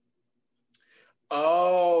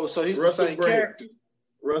 Oh, so he's Russell the same Brand. Character.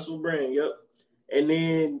 Russell Brand, yep. And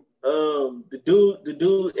then the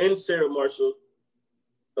dude in Sarah Marshall,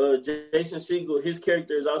 Jason Segel, his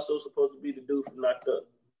character is also supposed to be the dude from Knocked Up.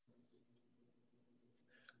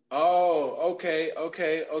 Oh, okay.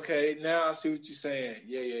 Now I see what you're saying.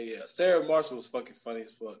 Yeah. Sarah Marshall was fucking funny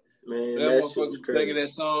as fuck. Man, that shit was crazy. Singing that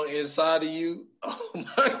song Inside of You. Oh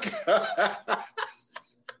my god.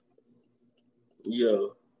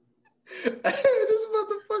 Yo. This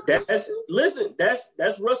motherfucker.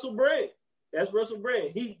 That's Russell Brand. That's Russell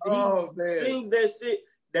Brand. He sings that shit.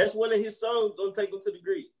 That's one of his songs. Don't Take Him to the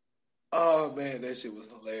Greek. Oh man, that shit was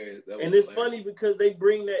hilarious. It's funny because they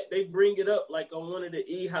bring it up like on one of the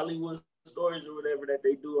E Hollywood stories or whatever that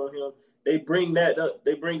they do on him. They bring that up.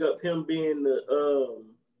 They bring up him being the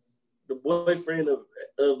boyfriend of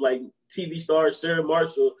like TV star Sarah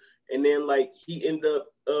Marshall, and then like he end up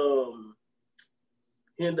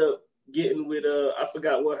getting with I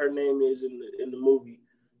forgot what her name is in the movie,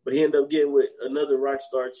 but he ended up getting with another rock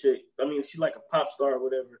star chick. I mean, she's like a pop star or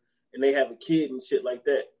whatever. And they have a kid and shit like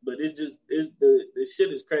that. But the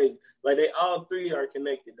shit is crazy. Like they all three are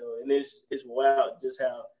connected though. And it's wild just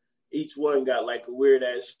how each one got like a weird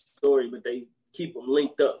ass story, but they keep them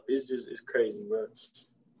linked up. It's crazy, bro.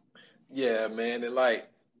 Yeah, man. And like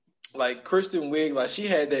Kristen Wiig, like she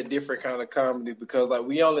had that different kind of comedy because like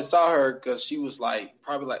we only saw her because she was like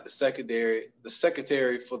probably like the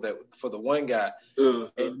secretary for the one guy.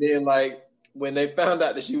 And then like when they found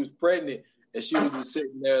out that she was pregnant, and she was just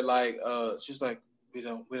sitting there like, she was like, we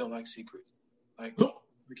don't like secrets. Like,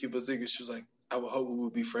 we keep a secret. She was like, I would hope we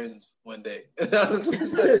would be friends one day.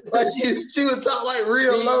 Like she would talk like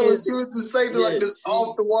real low. And she would just say like this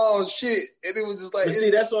off the wall shit. And it was just like. But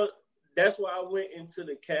see, that's why I went into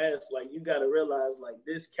the cast. Like, you got to realize like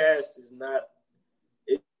this cast is not,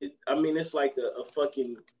 I mean, it's like a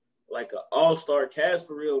fucking, like an all-star cast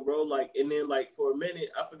for real, bro. Like, and then like for a minute,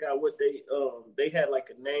 I forgot what they had like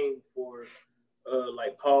a name for,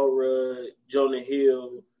 like Paul Rudd, Jonah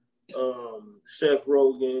Hill, Seth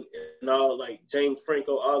Rogen, and all like James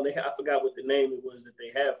Franco. I forgot what the name it was that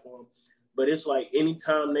they had for them. But it's like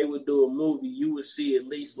anytime they would do a movie, you would see at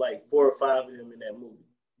least like 4 or 5 of them in that movie.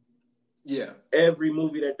 Yeah. Every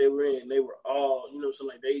movie that they were in, they were all, so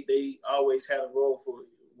like they always had a role for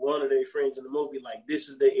one of their friends in the movie. Like, this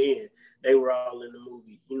is the end. They were all in the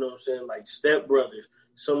movie. You know what I'm saying? Like Step Brothers,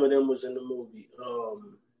 some of them was in the movie.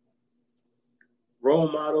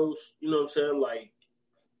 Role Models, you know what I'm saying? Like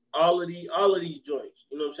all of these joints,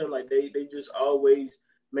 you know what I'm saying? Like they just always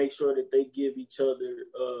make sure that they give each other,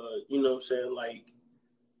 you know what I'm saying? Like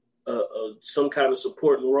some kind of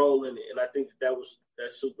supporting role in it. And I think that's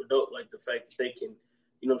super dope. Like the fact that they can,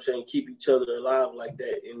 you know what I'm saying, keep each other alive like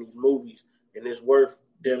that in these movies. And it's worth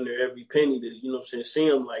damn near every penny to, you know what I'm saying, see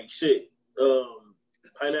them like shit.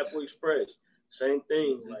 Pineapple Express, same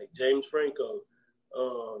thing. Like James Franco,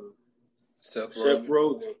 Seth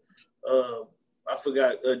Rogen. I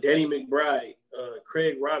forgot Danny McBride,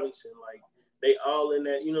 Craig Robinson. Like they all in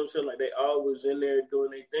that, you know what I'm saying? Like they all was in there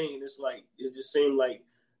doing their thing. And it's like, it just seemed like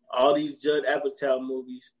all these Judd Apatow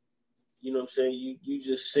movies, you know what I'm saying? You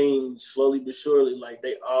just seen slowly but surely, like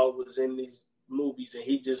they all was in these movies, and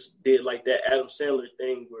he just did like that Adam Sandler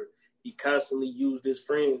thing where he constantly used his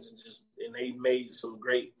friends and they made some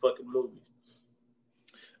great fucking movies.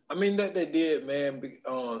 I mean that they did, man.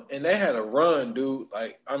 And they had a run, dude.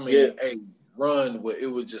 Like, I mean, a run where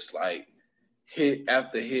it was just like hit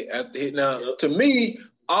after hit after hit. Now, to me,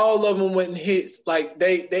 all of them went hits. Like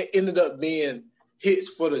they ended up being hits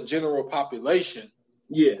for the general population.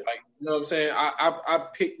 Yeah, like, you know what I'm saying. I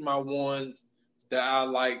picked my ones that I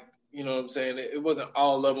like. You know what I'm saying. It wasn't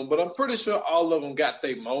all of them, but I'm pretty sure all of them got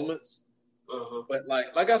their moments. Uh-huh. But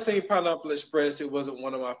like I seen Pineapple Express, it wasn't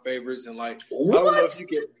one of my favorites, and like what? I don't know if you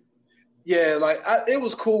get. Yeah, like it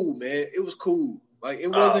was cool, man. It was cool. Like it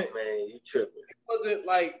wasn't. Oh man, you tripping? It wasn't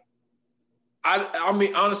like. I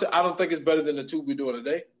mean, honestly, I don't think it's better than the two we're doing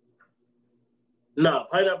today. No,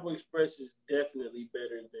 Pineapple Express is definitely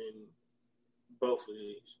better than both of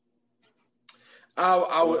these.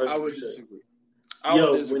 I would disagree.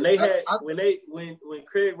 When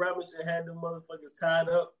Craig Robinson had them motherfuckers tied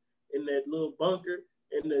up in that little bunker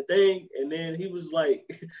and the thing, and then he was like,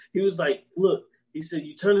 look, he said,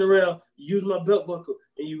 you turn around, you use my belt buckle,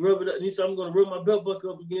 and you rub it up. And he said, I'm gonna rub my belt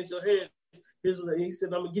buckle up against your hand. He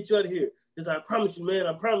said, I'm gonna get you out of here. He said, I promise you, man,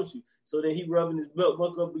 I promise you. So then he rubbing his belt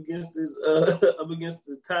buckle up against his up against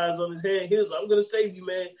the ties on his hand. He was like, I'm gonna save you,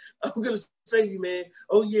 man. I'm gonna save you, man.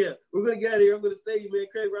 Oh yeah, we're gonna get out of here. I'm gonna save you, man.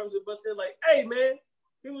 Craig Robinson busted in like, hey man.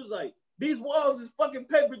 He was like, these walls is fucking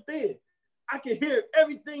paper thin. I can hear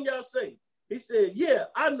everything y'all say. He said, yeah,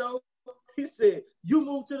 I know. He said, you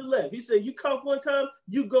move to the left. He said, you cough one time,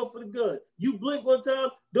 you go for the gun. You blink one time,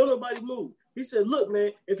 don't nobody move. He said, look,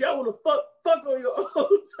 man, if y'all want to fuck on your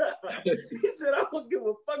own time. He said, I don't give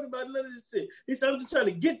a fuck about none of this shit. He said, I'm just trying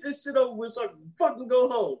to get this shit over with so I can fucking go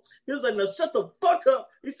home. He was like, now shut the fuck up.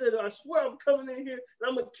 He said, I swear I'm coming in here and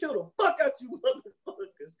I'm going to kill the fuck out you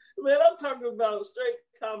motherfuckers. Man, I'm talking about straight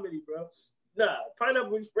comedy, bro. Nah,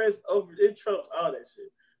 Pineapple Express it trumps all that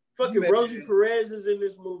shit. Fucking man. Rosie Perez is in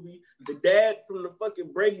this movie. The dad from the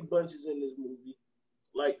fucking Brady Bunch is in this movie.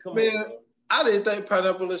 Like, come on, bro. I didn't think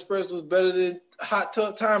Pineapple Express was better than Hot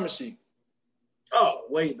Tub Time Machine. Oh,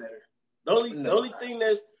 way better. The only thing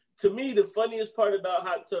that's, to me, the funniest part about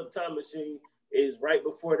Hot Tub Time Machine is right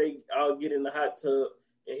before they all get in the hot tub,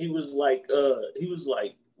 and he was like,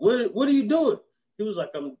 what are you doing? He was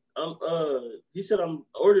like, he said, I'm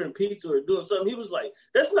ordering pizza or doing something. He was like,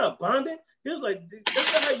 that's not bonding. He was like,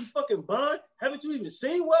 that's not how you fucking bond. Haven't you even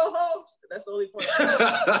seen Well Hogs? That's the only part.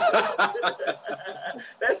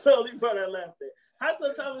 That's the only part I laughed at. Hot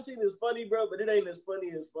Tub Time Machine is funny, bro, but it ain't as funny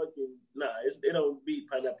as fucking. It don't beat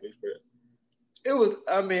Pineapple Express. It was.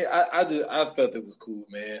 I mean, I felt it was cool,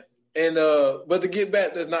 man. And but to get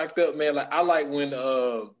back to Knocked Up, man, like I like when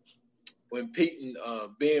Pete and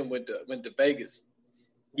Ben went to Vegas.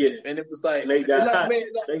 Yeah, and it was like they got high.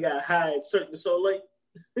 They got high at Cirque du Soleil.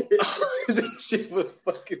 That shit was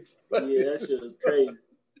fucking funny. Yeah, that shit was crazy.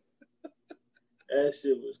 That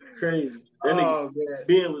shit was crazy. That man.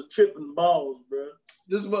 Ben was tripping balls, bro.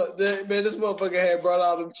 This motherfucker had brought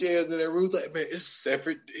all them chairs in there. Ruth like, man, it's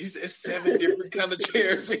separate. It's 7 different kind of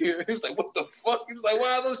chairs here. He was like, what the fuck? He was like,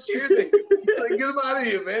 why are those chairs there? He's like, get them out of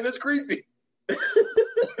here, man. That's creepy.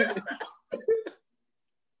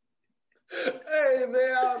 Hey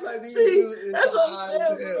man, I was like, that's what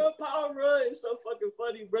I'm saying, bro. Power Run is so fucking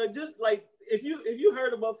funny, bro. Just like if you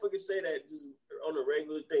heard a motherfucker say that just on a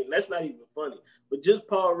regular thing, that's not even funny. But just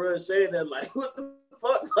Power Run saying that, like, what the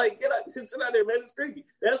fuck? Like, get out, sit out there, man. It's creepy.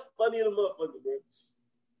 That's funny in a motherfucker, bro.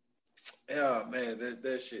 Yeah, man,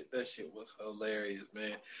 that shit was hilarious,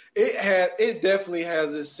 man. It definitely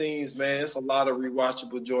has its scenes, man. It's a lot of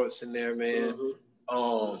rewatchable joints in there, man.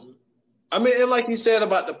 Mm-hmm. I mean, and like you said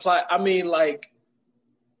about the plot, I mean, like,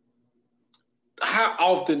 how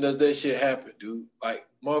often does that shit happen, dude? Like,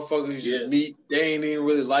 motherfuckers just meet, they ain't even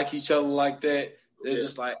really like each other like that. They're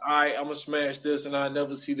just like, all right, I'm gonna smash this, and I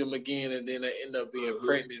never see them again, and then they end up being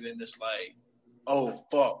pregnant, and it's like, oh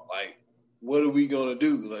fuck, like, what are we gonna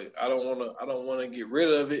do? Like, I don't wanna get rid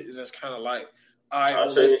of it, and it's kind of like, all right.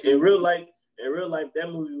 So in real life, that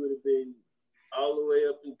movie would have been all the way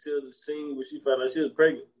up until the scene where she found out she was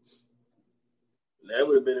pregnant. That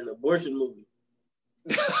would have been an abortion movie.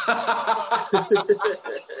 Hey,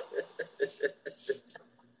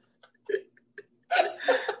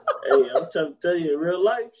 I'm trying to tell you, in real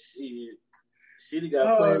life, she'd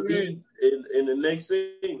got Plan B in the next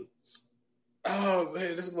scene. Oh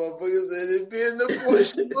man, this motherfucker said it'd be an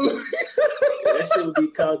abortion movie. That shit would be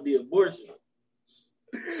called The Abortion.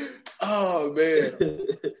 Oh man,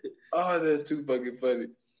 oh that's too fucking funny.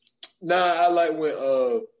 Nah, I like when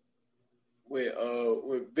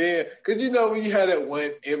Ben, cause you know when you had that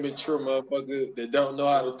one immature motherfucker that don't know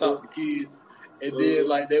how to talk to kids, and then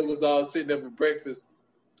like they was all sitting up at breakfast,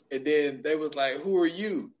 and then they was like, "Who are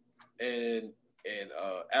you?" And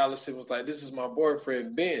Allison was like, "This is my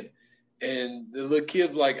boyfriend Ben," and the little kid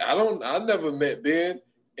was like, "I never met Ben,"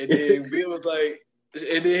 and then Ben was like, what's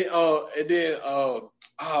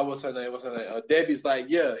her name? Debbie's like,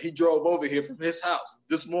 yeah, he drove over here from his house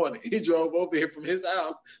this morning. He drove over here from his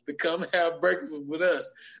house to come have breakfast with us.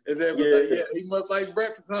 And then was like, yeah, he must like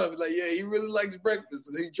breakfast, huh? He's like, yeah, he really likes breakfast.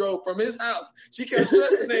 And he drove from his house. She kept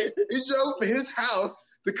stressing that he drove from his house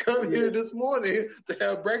to come here this morning to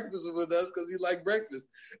have breakfast with us because he liked breakfast.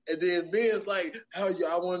 And then Ben's like, I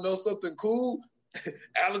want to know something cool.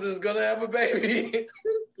 Allison's gonna have a baby.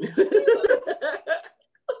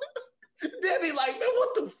 Then he like, man,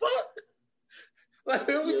 what the fuck? Like,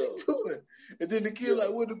 man, what you doing? And then the kid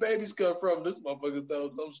like, where the babies come from? This motherfucker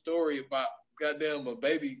told some story about goddamn a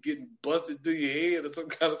baby getting busted through your head or some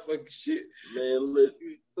kind of fucking shit. Man, look,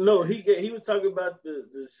 no, he was talking about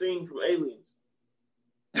the scene from Aliens.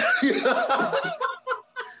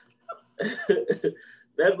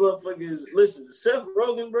 That motherfucker is, listen, Seth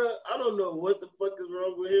Rogen, bro, I don't know what the fuck is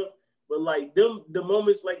wrong with him, but like the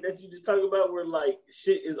moments like that you just talk about where like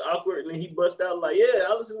shit is awkward and then he busts out like, yeah,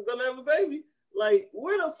 Allison's gonna have a baby. Like,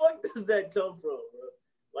 where the fuck does that come from, bro?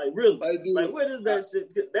 Like, really? Like, where does that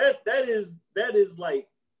shit? That is like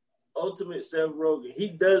ultimate Seth Rogen. He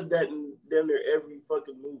does that in damn near every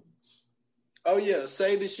fucking movie. Oh yeah,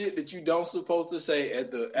 say the shit that you don't supposed to say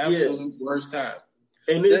at the absolute worst time.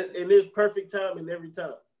 And it's perfect timing every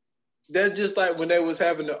time. That's just like when they was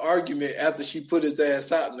having the argument after she put his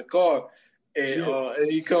ass out in the car, and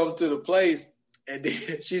he come to the place, and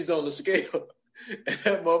then she's on the scale, and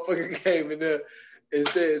that motherfucker came in there and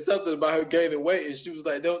said something about her gaining weight, and she was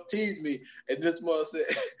like, "Don't tease me." And this mother said,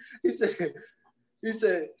 he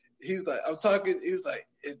was like, "I'm talking."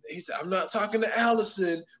 He said, "I'm not talking to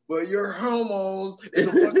Allison, but your hormones is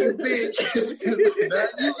a fucking bitch." He was like, "Not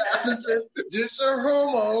you, Allison, just your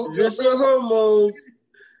hormones." Just your hormones.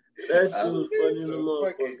 That shit was funny as a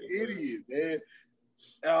fucking idiot, man.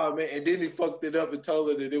 Oh man, and then he fucked it up and told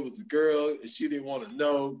her that it was a girl and she didn't want to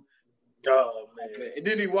know. Oh man. And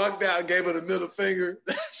then he walked out and gave her the middle finger.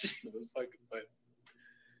 That shit was fucking funny.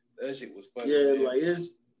 That shit was funny. Yeah, man. like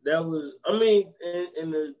that was. I mean,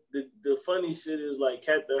 and the funny shit is like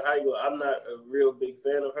Katherine Heigl. I'm not a real big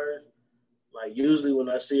fan of hers. Like usually when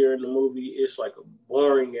I see her in the movie, it's like a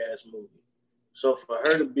boring ass movie. So for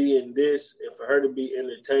her to be in this and for her to be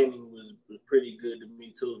entertaining was pretty good to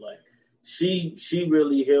me too. Like she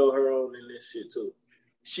really held her own in this shit too.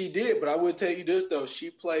 She did, but I would tell you this though. She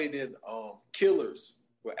played in Killers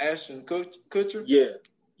with Ashton Kutcher. Yeah.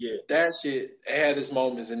 That shit had its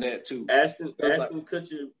moments in that too. Ashton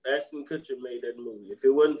Kutcher made that movie. If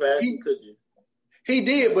it wasn't for Ashton Kutcher. He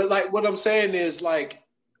did, but like what I'm saying is like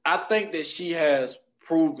I think that she has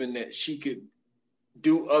proven that she could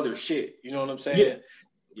do other shit. You know what I'm saying?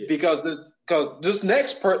 Yeah. Because this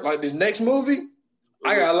next this next movie,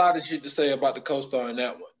 I got a lot of shit to say about the co-star in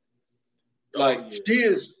that one. Like she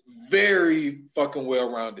is very fucking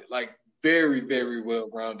well-rounded. Like very, very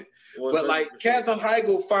well-rounded. 100%. But like Katherine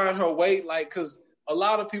Heigl find her way, like, because a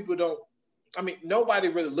lot of people don't. I mean, nobody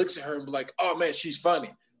really looks at her and be like, "Oh man, she's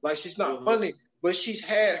funny." Like she's not funny, but she's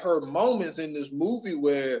had her moments in this movie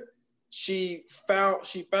where she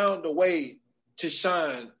found a way to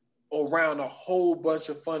shine around a whole bunch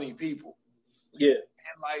of funny people. Yeah.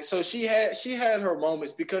 And like so she had her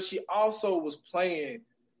moments because she also was playing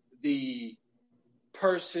the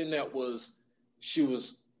person that was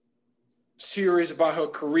serious about her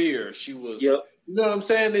career. She was you know what I'm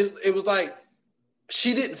saying? It was like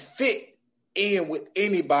she didn't fit in with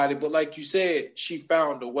anybody, but like you said, she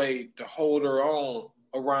found a way to hold her own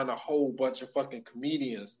around a whole bunch of fucking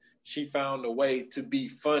comedians. She found a way to be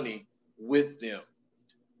funny with them.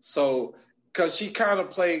 So, because she kind of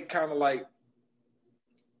played like,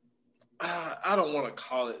 I don't want to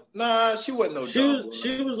call it. Nah, she wasn't no dumb.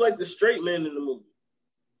 She was like the straight man in the movie.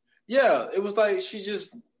 Yeah, it was like she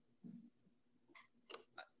just.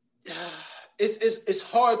 It's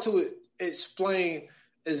hard to explain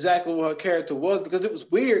exactly what her character was because it was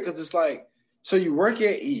weird because it's like, so you work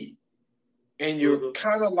at E, and you're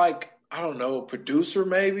kind of like, I don't know, a producer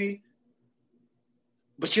maybe,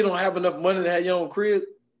 but you don't have enough money to have your own crib.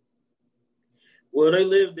 Well, they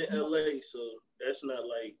lived in LA, so that's not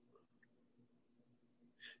like,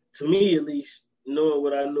 to me at least, knowing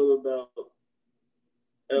what I know about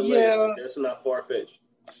LA, that's not far-fetched.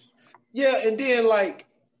 Yeah, and then like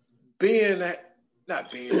Pete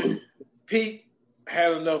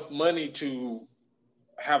had enough money to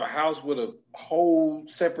have a house with a whole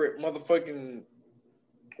separate motherfucking,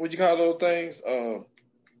 what you call those things? I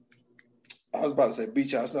was about to say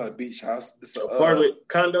beach house, not a beach house. It's an apartment,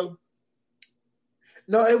 condo.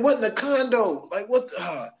 No, it wasn't a condo. Like what?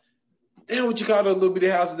 Damn, what you call those little bitty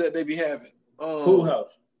houses that they be having? Pool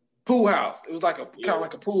house. Pool house. It was like a kind of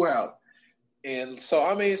like a pool house. And so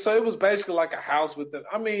I mean, so it was basically like a house with the.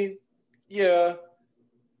 I mean, yeah,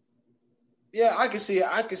 I can see it.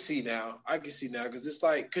 I can see now because it's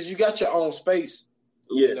like because you got your own space.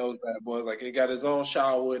 Yeah, you know, bad boys like it got his own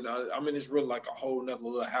shower and I mean it's really like a whole nother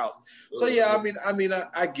little house. So yeah, I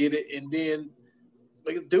get it. And then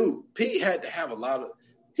like dude, Pete had to have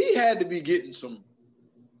he had to be getting some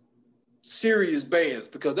serious bands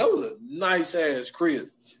because that was a nice ass crib.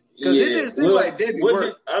 Because it didn't seem like Debbie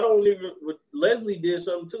worked. Leslie did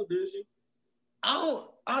something too, didn't she?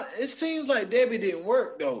 It seems like Debbie didn't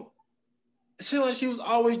work though. It seemed like she was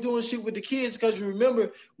always doing shit with the kids. Because you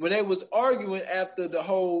remember when they was arguing after the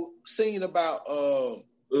whole scene about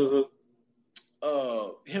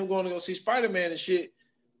him going to go see Spider-Man and shit.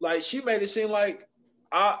 Like she made it seem like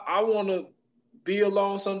I want to be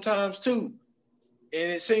alone sometimes too. And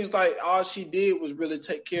it seems like all she did was really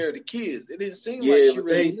take care of the kids. It didn't seem like she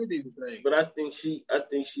really did anything. But I think she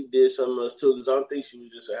did something else too. Because I don't think she was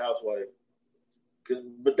just a housewife.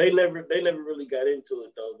 But they never really got into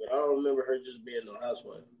it though. But I don't remember her just being a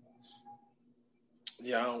housewife.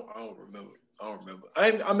 Yeah, I don't remember.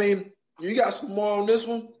 I mean, you got some more on this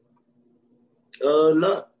one?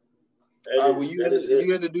 No. You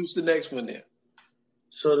introduce the next one then.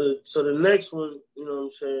 So the next one, you know what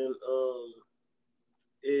I'm saying,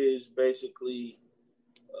 is basically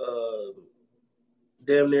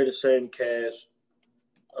damn near the same cast.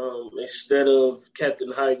 Instead of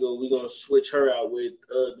Captain Heigl, we're gonna switch her out with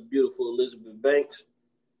the beautiful Elizabeth Banks.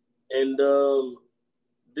 And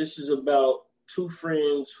this is about two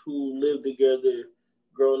friends who live together,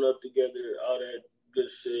 grown up together, all that good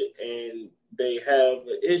shit, and they have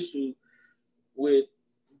an issue with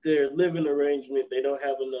their living arrangement. They don't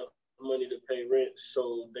have enough money to pay rent,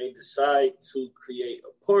 so they decide to create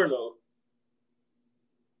a porno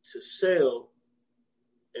to sell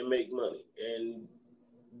and make money. And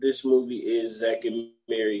this movie is Zack and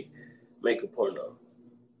Mary Make a Porno.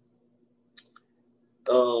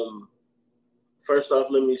 First off,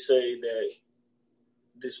 let me say that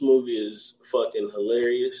this movie is fucking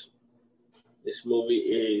hilarious. This movie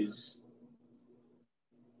is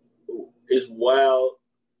wild.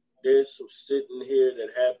 There's some shit in here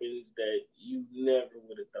that happens that you never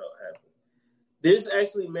would have thought happened. This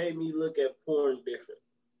actually made me look at porn different.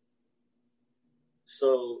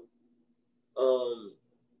 So,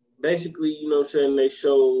 basically, you know what I'm saying, they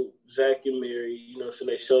show Zack and Mary, you know what I'm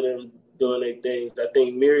saying, they show them doing their things. I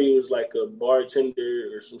think Mary was like a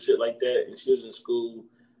bartender or some shit like that, and she was in school.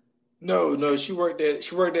 No, she worked at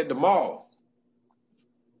the mall.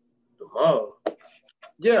 The mall?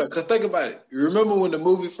 Yeah, because think about it. You remember when the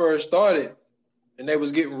movie first started and they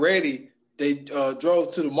was getting ready, they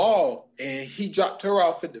drove to the mall and he dropped her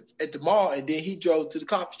off at the mall and then he drove to the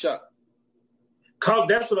coffee shop.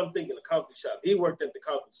 That's what I'm thinking, the coffee shop. He worked at the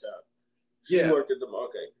coffee shop. She worked at the mall.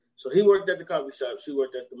 Okay. So he worked at the coffee shop. She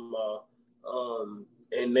worked at the mall.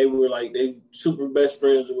 And they were like, they super best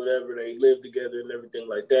friends or whatever. They lived together and everything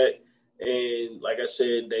like that. And like I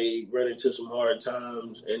said, they run into some hard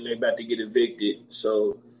times and they're about to get evicted.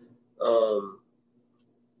 So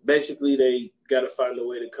basically they got to find a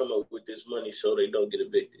way to come up with this money so they don't get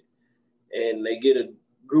evicted. And they get a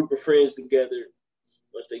group of friends together.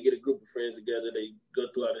 Once they get a group of friends together, they go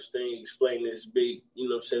through all this thing, explain this big, you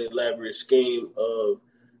know what I'm saying, elaborate scheme of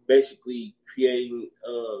basically creating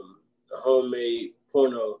a homemade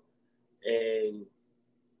porno. And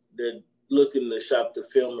they're looking to shop the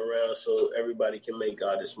film around so everybody can make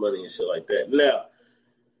all this money and shit like that. Now,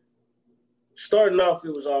 starting off,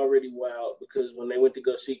 it was already wild because when they went to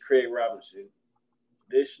go see Craig Robinson,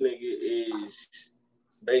 this nigga is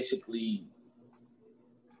basically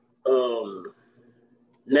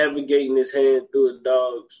navigating his hand through a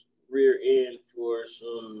dog's rear end for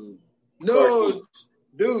some. No,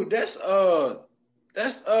 dude, that's Hot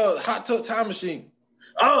Tub Time Machine.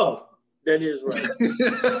 Oh, that is right.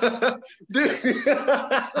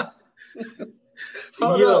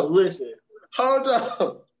 Listen. Hold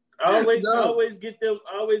on. I always get them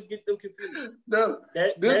confused. No,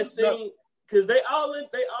 that scene, because they all in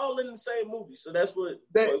the same movie, so that's what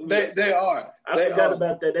they are. I forgot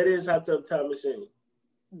about that. That is Hot Tub Time Machine,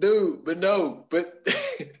 dude. But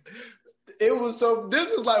it was so.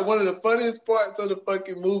 This is like one of the funniest parts of the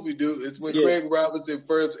fucking movie, dude. It's when Craig Robinson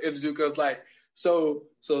first introduced us. Like, so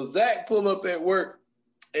Zach pulled up at work,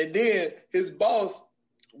 and then his boss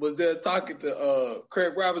was there talking to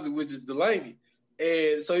Craig Robinson, which is Delaney.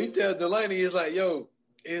 And so he tells Delaney, he's like,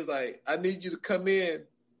 I need you to come in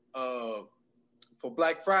for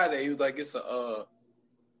Black Friday. He was like, it's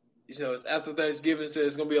it's after Thanksgiving, so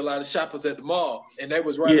it's gonna be a lot of shoppers at the mall. And they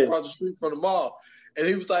was right across the street from the mall. And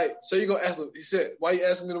he was like, so you gonna ask him, he said, why you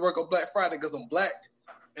asking me to work on Black Friday? Because I'm black.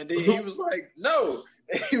 And then he was like, no.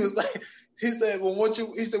 And he was like, he said, well, what you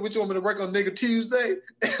want me to work on Nigga Tuesday?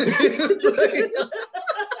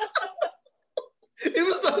 He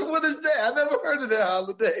was like, what is that? I never heard of that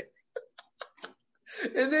holiday.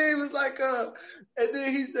 And then he was like, and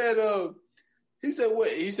then he said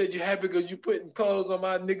what? He said, you happy because you putting clothes on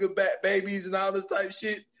my nigga back babies and all this type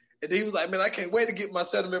shit? And he was like, man, I can't wait to get my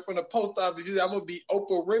settlement from the post office. He said, I'm going to be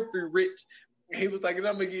Oprah Winfrey rich. And he was like, I'm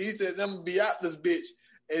going to be out this bitch.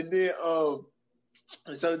 And then,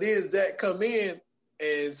 so then Zach come in.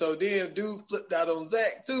 And so then dude flipped out on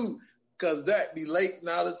Zach too. Cause Zach be late and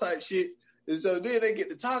all this type shit. And so then they get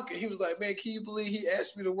to talking. He was like, man, can you believe he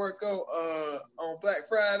asked me to work on Black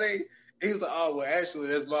Friday? He was like, oh, well, actually,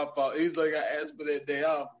 that's my fault. He was like, I asked for that day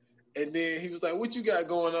off. And then he was like, what you got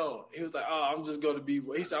going on? He was like, oh, I'm just going to be,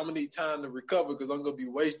 he said, I'm going to need time to recover because I'm going to be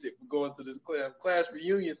wasted for going to this class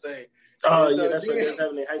reunion thing. Oh, yeah, that's what they're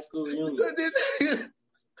having a high school reunion.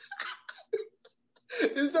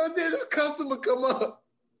 And so then this customer come up.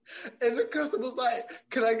 And the customer was like,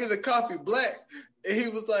 can I get a coffee black? And he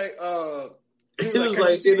was like, he was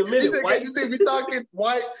like in a minute, he said, white. Can you see me talking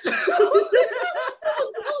white?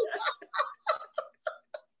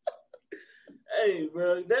 Hey,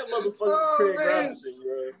 bro, that motherfucker Craig Robinson,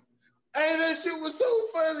 bro. Hey, that shit was so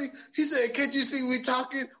funny. He said, "Could you see we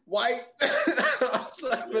talking white?" I was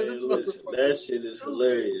like, man, listen, that shit is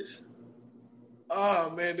hilarious. Oh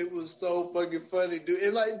man, it was so fucking funny, dude.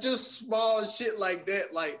 And like just small shit like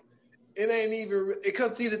that, like it ain't even.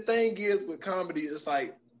 Because see, the thing is with comedy, it's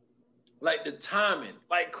like the timing.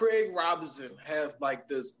 Like Craig Robinson has like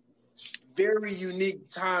this very unique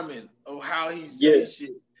timing of how he says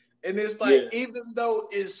shit. And it's like, even though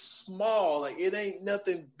it's small, like it ain't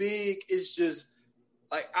nothing big. It's just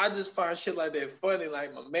like, I just find shit like that funny.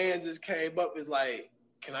 Like my man just came up, is like,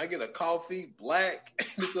 can I get a coffee black?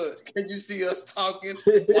 So, can you see us talking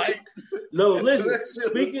white? No, listen,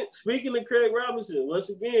 speaking of Craig Robinson,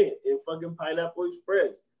 once again, in fucking Pineapple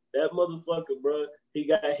Express, that motherfucker, bro, he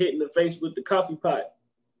got hit in the face with the coffee pot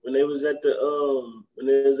when they was at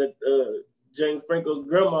Jane Franco's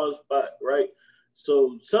grandma's spot, right?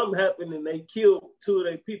 So something happened and they killed two of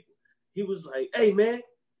their people. He was like, hey, man.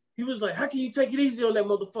 He was like, how can you take it easy on that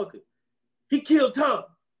motherfucker? He killed Tom.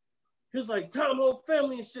 He was like, Tom whole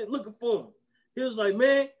family and shit looking for him. He was like,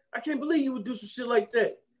 man, I can't believe you would do some shit like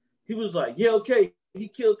that. He was like, yeah, okay. He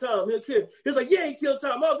killed Tom. He'll kill. He was like, yeah, he killed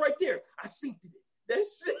Tom. I was right there. I synced it. That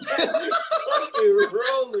shit had me fucking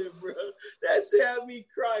rolling, bro. That shit had me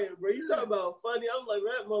crying, bro. You talking about funny? I'm like,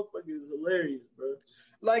 that motherfucker is hilarious, bro.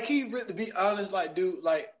 Like, to be honest, like, dude,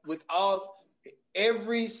 like, with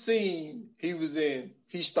every scene he was in,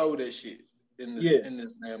 he stole that shit in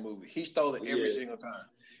this damn movie. He stole it every single time.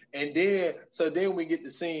 And then we get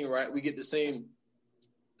the scene, right? We get the scene.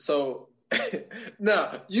 So, hold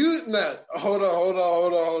on. You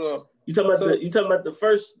talking about the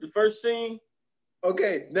first scene?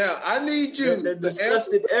 Okay, now I need you that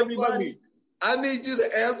disgusted everybody. I need you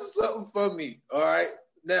to answer something for me. All right.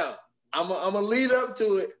 Now, I'm gonna lead up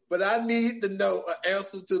to it, but I need to know an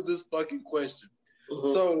answer to this fucking question.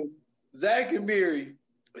 Mm-hmm. So Zach and Miri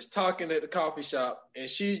is talking at the coffee shop, and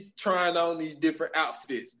she's trying on these different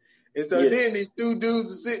outfits. And so then these two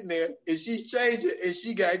dudes are sitting there, and she's changing, and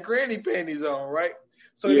she got granny panties on, right?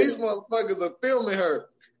 So these motherfuckers are filming her.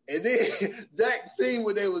 And then Zach seen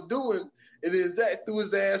what they was doing, and then Zach threw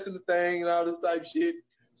his ass in the thing and all this type of shit.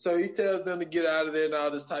 So he tells them to get out of there and all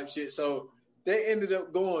this type of shit. So they ended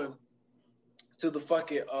up going to the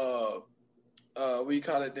fucking, what you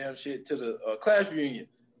call it, damn shit, to the class reunion.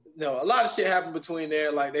 No, a lot of shit happened between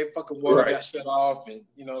there. Like, they fucking water got shut off, and,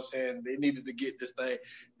 you know what I'm saying, they needed to get this thing.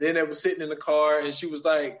 Then they were sitting in the car, and she was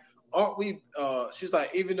like, aren't we, she's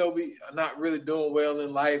like, even though we are not really doing well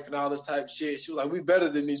in life and all this type of shit, she was like, we better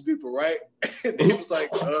than these people, right? And he was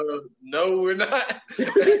like, no, we're not.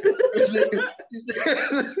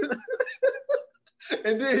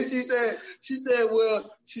 And then she said,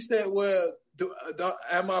 well,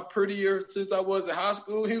 am I prettier since I was in high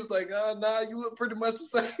school? He was like, nah, you look pretty much the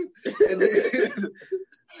same.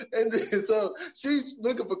 And then so she's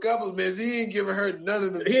looking for compliments. He ain't giving her none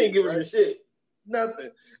of them. He ain't giving her shit.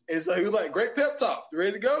 Nothing. And so he was like, great pep talk. You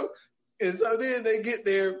ready to go? And so then they get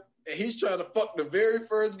there, and he's trying to fuck the very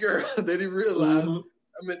first girl that he realized. Mm-hmm.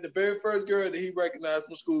 I mean, the very first girl that he recognized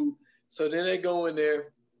from school. So then they go in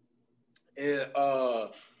there, and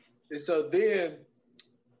so then,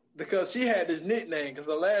 because she had this nickname, because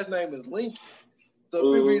her last name is Linky.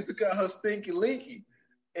 So people used to call her Stinky Linky.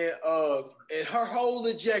 And her whole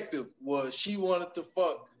objective was she wanted to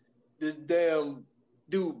fuck this damn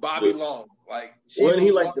dude, Bobby Long. Like, wasn't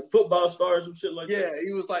he like the football star or some shit like that? Yeah,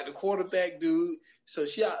 he was like the quarterback dude. So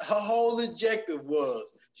her whole objective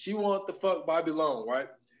was she wanted to fuck Bobby Long, right?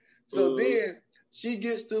 So then she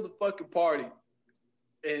gets to the fucking party.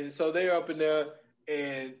 And so they're up in there,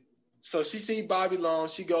 and so she see Bobby Long,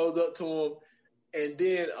 she goes up to him, and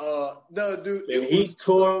then no, dude, and he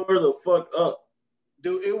tore her the fuck up.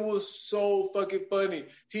 Dude, it was so fucking funny.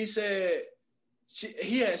 He said,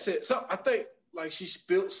 he had said something. I think like she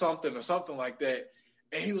spilled something or something like that.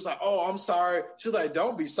 And he was like, "Oh, I'm sorry." She's like,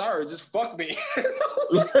 "Don't be sorry, just fuck me."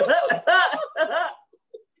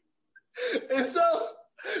 And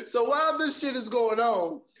so while this shit is going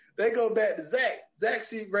on, they go back to Zach. Zach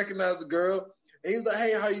recognized the girl, and he was like,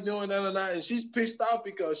 "Hey, how you doing?" And she's pissed off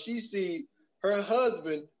because she see her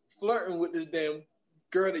husband flirting with this damn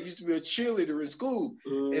girl that used to be a cheerleader in school.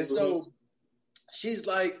 Mm-hmm. And so she's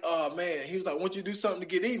like, "Oh man," he was like, "Why don't you do something to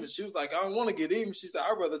get even?" She was like, "I don't want to get even." She said,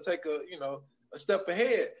 "I'd rather take a step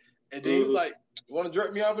ahead." And then he was like, "You want to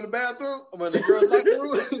jerk me off in the bathroom?" I'm in the girl's locker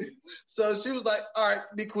room. So she was like, "All right,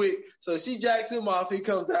 be quick." So she jacks him off. He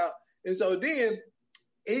comes out. And so then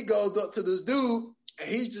he goes up to this dude, and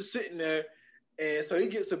he's just sitting there. And so he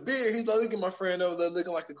gets a beer. He's like, "Look at my friend over there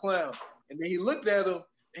looking like a clown." And then he looked at him,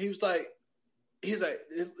 and he's like, the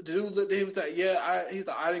dude looked at him and was like, "Yeah, he's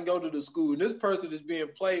like, I didn't go to the school." And this person is being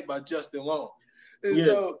played by Justin Long. And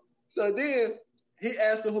so then he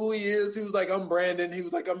asked him who he is. He was like, "I'm Brandon." He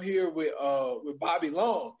was like, "I'm here with Bobby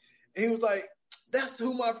Long." And he was like, "That's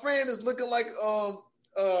who my friend is looking like." He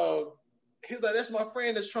was like, "That's my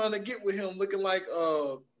friend that's trying to get with him, looking like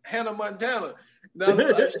Hannah Montana." And I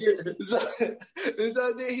was like, and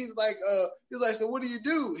so then he's like, "So what do you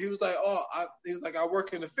do?" He was like, "I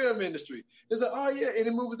work in the film industry." He's like, "Oh yeah,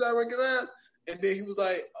 any movies I recognize?" And then he was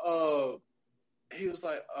like, he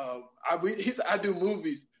said, "I do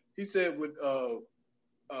movies." He said with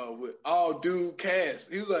all dude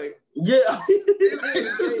cast. He was like, "Yeah." He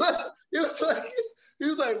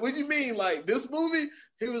was like, "What do you mean, like this movie?"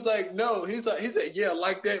 He was like, "No." He said, "Yeah,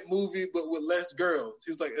 like that movie, but with less girls."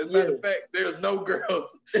 He was like, "As a matter of fact, there's no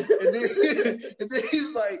girls." And then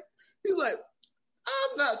he's like,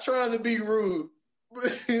 "I'm not trying to be rude,"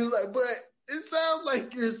 but he was like, "But it sounds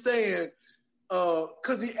like you're saying,"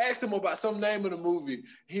 because he asked him about some name of the movie.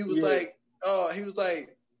 He was like,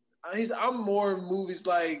 I'm more in movies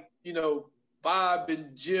like, Bob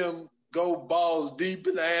and Jim go balls deep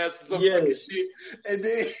in the ass or some fucking shit. And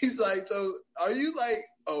then he's like, "So are you like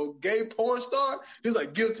a gay porn star?" He's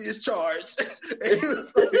like, "Guilty as charged." And he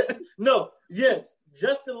was like, "No, yes,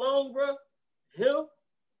 Justin Long, bro.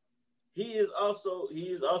 He is also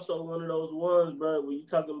one of those ones, bro, when you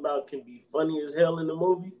talking about can be funny as hell in the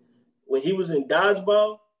movie. When he was in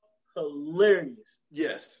Dodgeball, hilarious.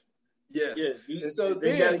 Yes. Yeah, and so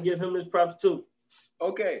they got to give him his props too.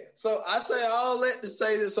 Okay, so I say all that to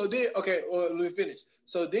say this. So then, let me finish.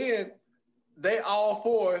 So then they all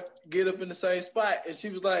four get up in the same spot, and he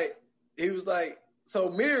was like, "So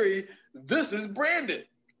Mary, this is Brandon,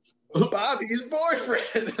 Bobby's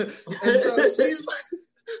boyfriend." And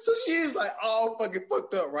so she's like all fucking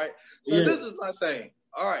fucked up, right? So this is my thing.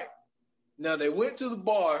 All right, now they went to the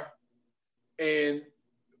bar, and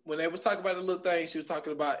when they was talking about the little thing, she was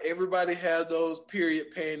talking about everybody has those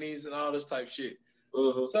period panties and all this type shit.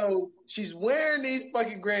 Uh-huh. So she's wearing these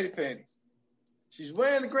fucking granny panties. She's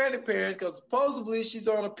wearing the granny panties because supposedly she's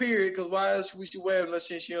on a period. Because why else would she wear them unless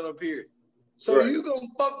she on a period? So you gonna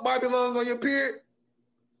fuck Bobby Long on your period?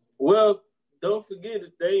 Well, don't forget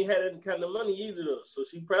that they ain't had any kind of money either though. So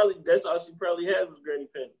that's all she probably had was granny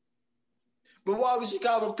panties. But why would she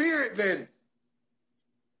call them period panties?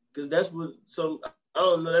 Because that's what I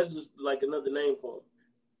don't know. That's just like another name for them.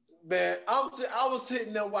 Man, I was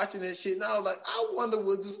sitting there watching that shit, and I was like, I wonder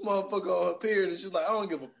was this motherfucker on her period? And she's like, I don't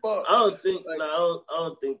give a fuck. I don't think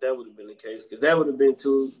that would have been the case because that would have been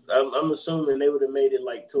too. I'm assuming they would have made it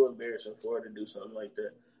like too embarrassing for her to do something like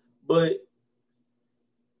that. But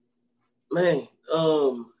man,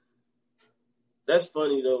 that's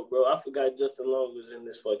funny though, bro. I forgot Justin Long was in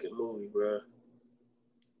this fucking movie, bro.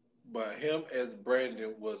 But him as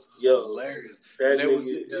Brandon was hilarious. That they was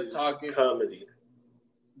sitting there talking comedy.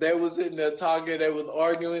 They was sitting there talking. They was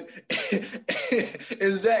arguing,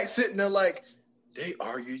 and Zach sitting there like, they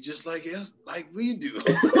argue just like us, like we do. Like,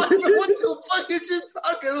 what the fuck is you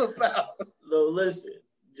talking about? No, listen,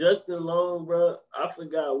 Justin Long, bro. I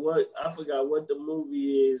forgot what the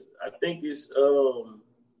movie is. I think it's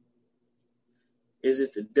is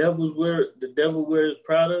it The Devil Wears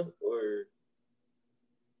Prada or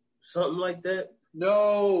something like that?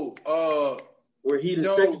 No, where he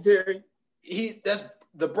the secretary? That's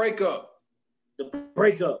The Breakup. The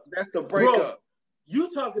Breakup. That's The Breakup. Bro,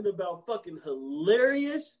 you talking about fucking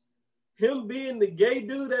hilarious? Him being the gay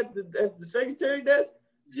dude at the secretary desk?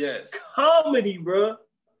 Yes. Comedy, bro.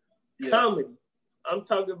 Yes. Comedy. I'm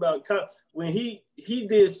talking about when he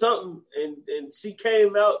did something and she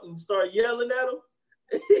came out and started yelling at him.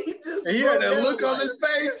 He had that look on his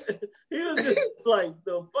face. He was just like,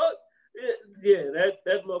 the fuck? Yeah,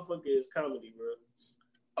 that motherfucker is comedy, bro.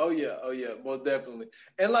 Oh yeah, most definitely.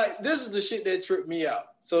 And like this is the shit that tripped me out.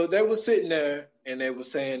 So they were sitting there and they were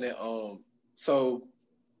saying that so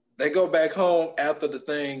they go back home after the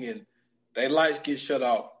thing and their lights get shut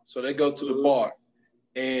off. So they go to the bar.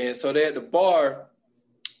 And so they're at the bar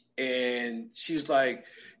and she's like,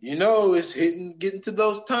 it's getting to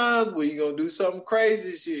those times where you're gonna do something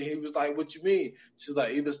crazy shit. He was like, what you mean? She's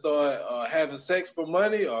like, either start having sex for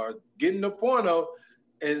money or getting a porno.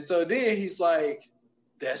 And so then he's like,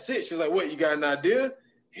 that's it. She's like, what, you got an idea?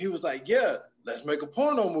 He was like, yeah, let's make a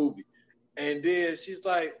porno movie. And then she's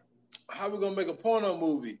like, how we gonna make a porno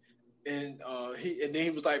movie? And then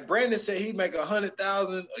he was like, Brandon said he make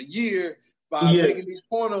 $100,000 a year by making these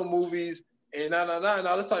porno movies and and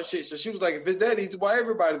all this type of shit. So she was like, if it's that easy, why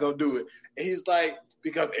everybody gonna do it? And he's like,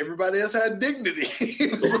 because everybody else had dignity. He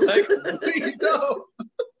was like,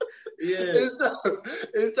 Yeah. And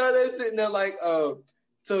so they're sitting there like,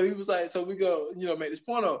 so he was like, so we go, make this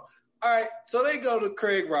porno. All right, so they go to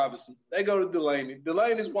Craig Robinson. They go to Delaney.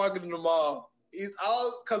 Delaney's walking in the mall. He's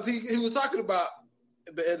all because he was talking about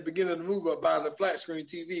at the beginning of the movie about buying a flat screen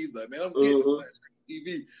TV. He's like, man, I'm getting a flat screen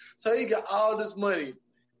TV. So he got all this money,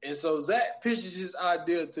 and so Zach pitches his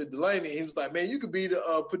idea to Delaney. He was like, man, you could be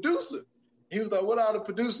the producer. He was like, what ought the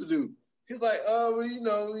producer do? He's like, well,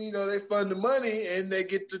 they fund the money and they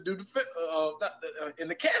get to do in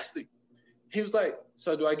the casting. He was like,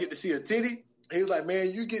 so do I get to see a titty? He was like,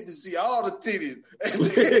 man, you get to see all the titties.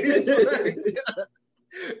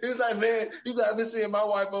 He was like, man, I've been seeing my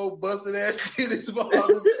wife old busted ass titties for all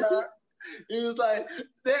this time. He was like,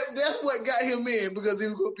 that's what got him in because he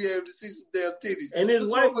was going to be able to see some damn titties. And his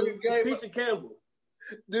wife was Tisha Campbell.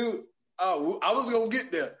 Dude, I was going to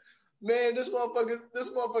get there. Man, this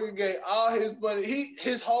motherfucker gave all his money.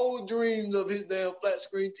 His whole dreams of his damn flat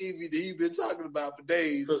screen TV that he's been talking about for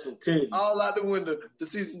days. For some titties. All out the window to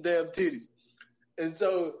see some damn titties. And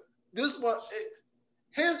so this one,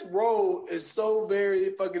 his role is so very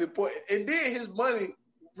fucking important. And then his money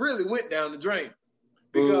really went down the drain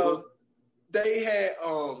because they had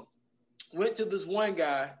went to this one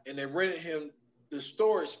guy and they rented him the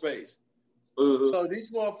storage space. So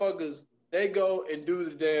these motherfuckers, they go and do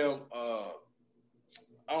the damn,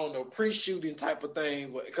 pre-shooting type of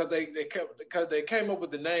thing because they came up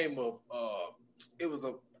with the name of it was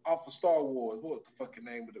off of Star Wars. What was the fucking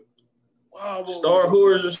name of it? Star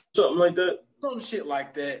Wars or something like that. Some shit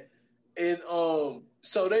like that. And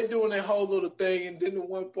so they doing that whole little thing. And then the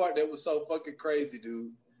one part that was so fucking crazy,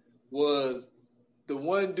 dude, was the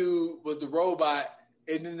one dude was the robot.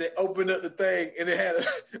 And then they opened up the thing, and it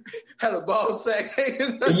had a ball sack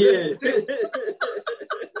hanging. Yeah.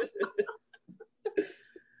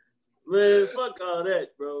 Man, fuck all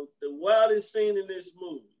that, bro. The wildest scene in this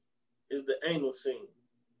movie is the anal scene.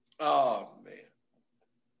 Oh man.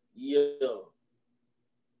 Yo.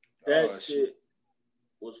 That shit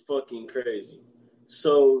was fucking crazy.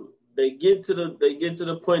 So they get to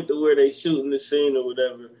the point to where they shooting the scene or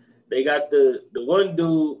whatever. They got the one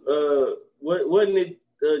dude, wasn't it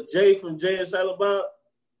Jay from Jay and Silent Bob?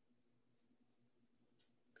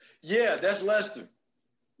 Yeah, that's Lester.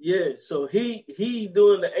 Yeah, so he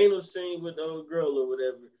doing the anal scene with the old girl or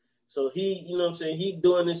whatever. So he, he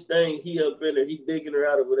doing this thing, he up in her, he digging her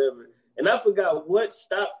out or whatever. And I forgot what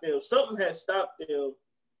stopped them. Something had stopped them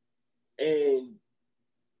and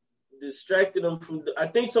distracted them from, I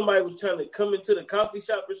think somebody was trying to come into the coffee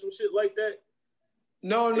shop or some shit like that.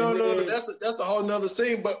 No. That's a whole nother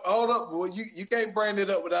scene. But hold up, boy. You can't bring it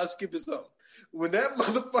up without skipping something. When that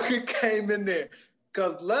motherfucker came in there,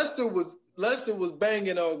 because Lester was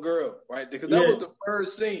banging old girl, right? Because that was the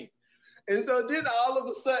first scene. And so then all of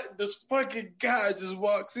a sudden, this fucking guy just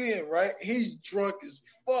walks in, right? He's drunk as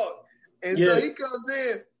fuck. And so he comes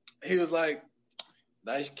in. He was like,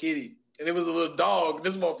 nice kitty. And it was a little dog.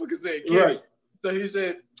 This motherfucker said kitty. Right. So he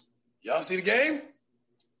said, y'all see the game?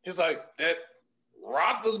 He's like, that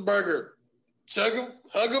Roethlisberger, chug him,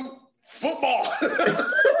 hug him, football.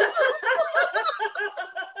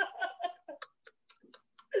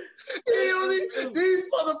 These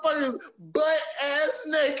motherfuckers butt ass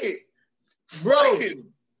naked, fucking,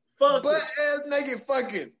 butt ass naked,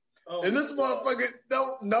 fucking. Oh, and this motherfucker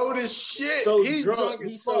don't know this shit. So He's drunk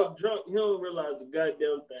as fuck. So drunk, he don't realize the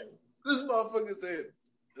goddamn thing. This motherfucker said,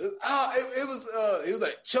 he was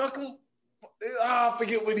like, chuck him. I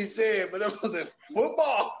forget what he said, but it was a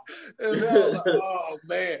football. And I was like, oh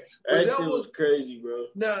man, that shit was crazy, bro.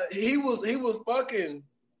 Now he was fucking,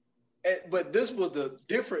 but this was a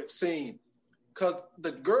different scene because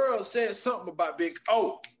the girl said something about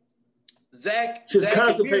Zach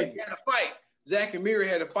and Miri had a fight. Zach and Miri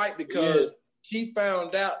had a fight because she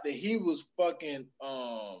found out that he was fucking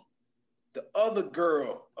the other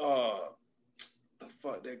girl, the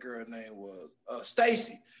fuck that girl name was,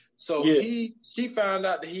 Stacy. So she found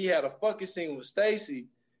out that he had a fucking scene with Stacy,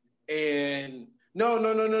 and no.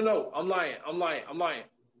 I'm lying.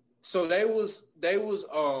 So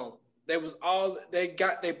they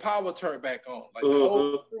got their power turned back on. Like the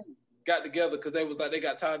whole crew got together because they was like they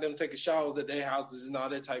got tired of them taking showers at their houses and all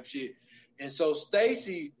that type shit. And so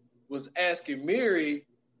Stacy was asking Miri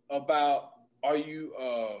about, are you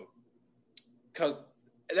because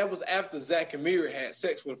that was after Zach and Miri had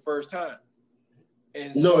sex for the first time.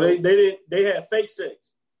 And no, they didn't. They had fake sex.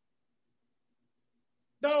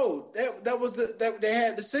 No, that was they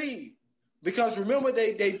had the scene. Because remember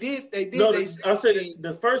they did. No, I said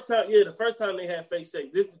the first time. Yeah, the first time they had fake sex.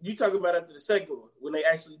 This you talking about after the second one when they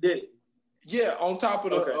actually did it? Yeah, on top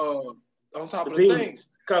of the beans, things,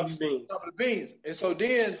 coffee beans, on top of the beans. And so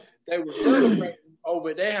then they were celebrating over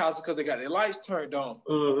at their house because they got their lights turned on.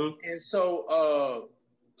 Mm-hmm. And so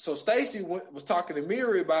Stacy was talking to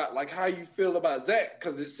Miri about like how you feel about Zach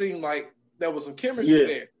because it seemed like there was some chemistry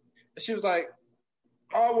there. And she was like,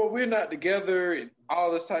 "Oh well, we're not together and all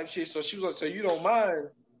this type of shit." So she was like, "So you don't mind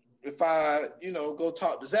if I, go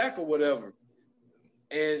talk to Zach or whatever?"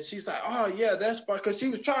 And she's like, "Oh yeah, that's fine," because she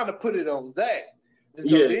was trying to put it on Zach. And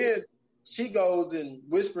so then she goes and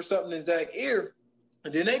whispers something in Zach's ear,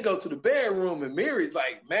 and then they go to the bedroom, and Mary's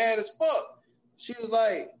like mad as fuck. She was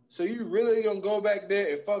like, "So you really gonna go back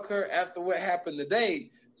there and fuck her after what happened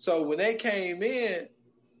today?" So when they came in,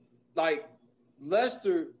 like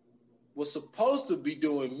Lester was supposed to be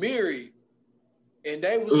doing Miri, and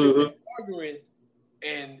they was arguing,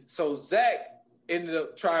 and so Zach ended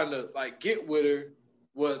up trying to like get with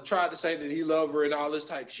her, tried to say that he loved her and all this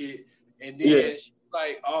type shit, and then she's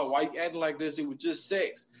like, "Oh, why you acting like this? It was just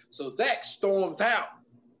sex." So Zach storms out,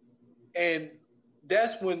 and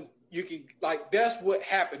that's when you can that's what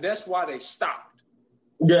happened. That's why they stopped.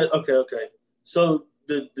 Yeah. Okay. So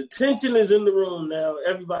the tension is in the room now.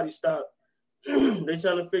 Everybody stopped. They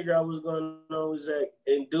trying to figure out what's going on with Zach,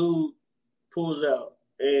 and dude pulls out,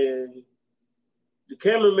 and the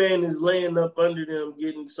cameraman is laying up under them,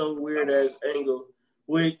 getting some weird ass angle,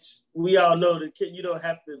 which we all know that you don't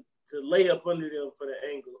have to lay up under them for the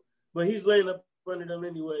angle, but he's laying up under them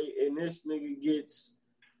anyway, and this nigga gets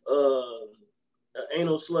an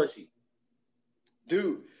anal slushy,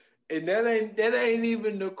 dude. And that ain't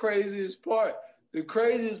even the craziest part. The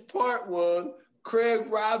craziest part was Craig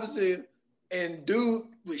Robinson. And dude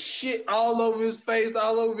with shit all over his face,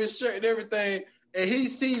 all over his shirt and everything. And he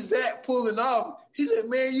sees Zach pulling off. He said,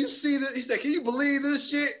 "Man, you see this?" He said, "Can you believe this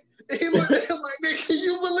shit?" And he looked at him like, "Man, can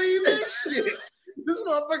you believe this shit? This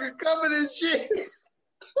motherfucker covered in shit."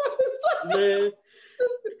 Man.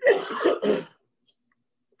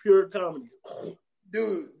 Pure comedy.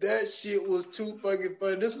 Dude, that shit was too fucking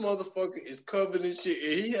funny. This motherfucker is covered in shit.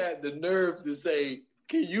 And he had the nerve to say,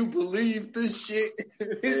 "Can you believe this shit?"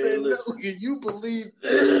 He said, "No, can you believe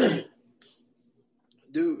this shit?"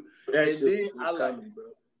 Dude. And then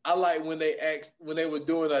I like when they were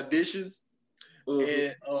doing auditions.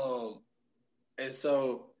 And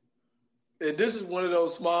so this is one of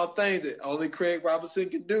those small things that only Craig Robinson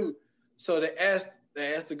can do. So they asked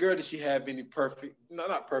the girl, did she have any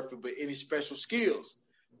not perfect, but any special skills?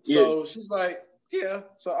 So she's like, yeah.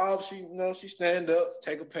 So she stand up,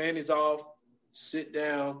 take her panties off, sit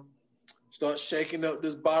down, start shaking up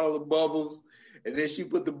this bottle of bubbles, and then she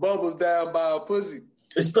put the bubbles down by her pussy.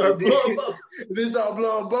 It started blowing bubbles. Then start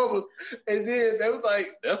blowing bubbles. And then they was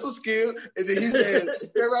like, that's a skill. And then he said,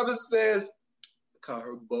 Craig Robinson says, call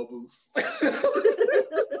her Bubbles.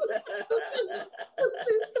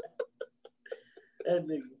 That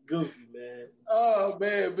nigga goofy, man. Oh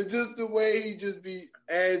man, but just the way he just be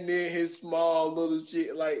adding in his small little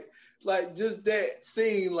shit, like just that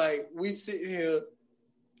scene, like we sit here,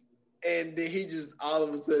 and then he just all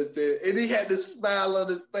of a sudden said, and he had this smile on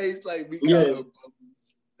his face, like we call her Bubbles.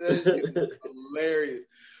 That shit was hilarious.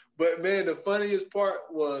 But man, the funniest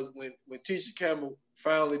part was when Tisha Campbell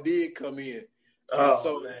finally did come in. Oh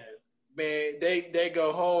so, man, they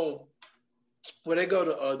go home. Well, they go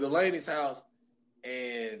to Delaney's house.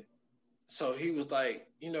 And so he was like,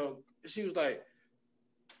 she was like,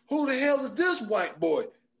 "Who the hell is this white boy?"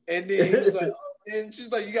 And then he was like, and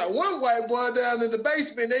she's like, "You got one white boy down in the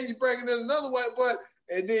basement, then you bringing in another white boy."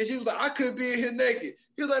 And then she was like, "I could be in here naked."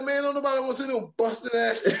 He was like, "Man, don't nobody want to see them busted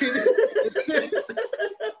ass titties."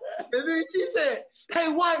 And then she said,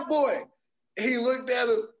 "Hey, white boy." And he looked at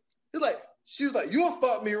her. She was like, "You'll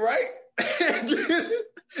fuck me, right?"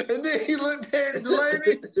 And then he looked at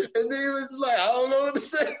Delaney, and then he was like, "I don't know what to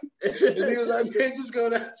say." And he was like, "Man, just go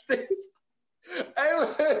downstairs." Hey, man,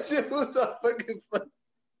 that shit was so fucking funny.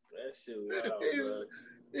 That That shit wild, bro.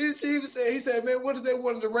 He said, man, what if they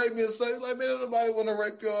wanted to rape me or something? Like, man, nobody want to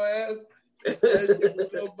rape your ass. That shit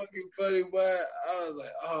was so fucking funny, but I was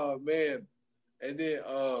like, oh man. And then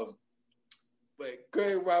but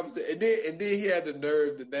Craig Robinson, and then he had the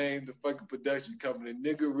nerve to name the fucking production company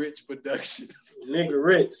Nigga Rich Productions. Nigga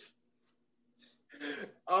Rich.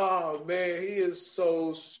 Oh man, he is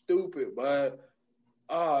so stupid, but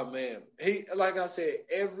oh man. He, like I said,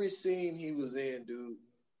 every scene he was in, dude,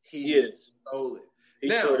 he stole it. He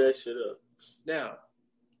tore that shit up. Now,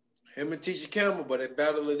 him and Tisha Campbell, but they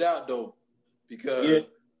battled it out though, because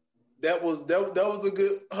that was a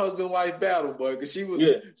good husband-wife battle, boy. Because she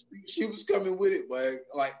was coming with it, boy.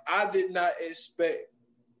 Like, I did not expect,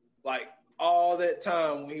 like, all that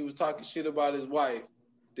time when he was talking shit about his wife,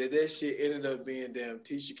 that shit ended up being damn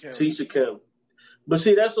Tisha Campbell. But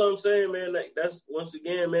see, that's what I'm saying, man. Like, that's once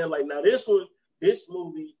again, man. Like, now this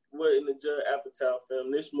movie wasn't a Judd Apatow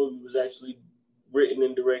film. This movie was actually written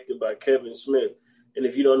and directed by Kevin Smith. And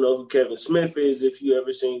if you don't know who Kevin Smith is, if you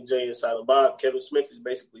ever seen Jay and Silent Bob, Kevin Smith is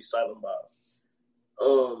basically Silent Bob.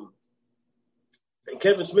 And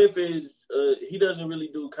Kevin Smith is, he doesn't really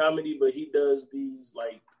do comedy, but he does these,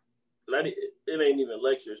 like, it ain't even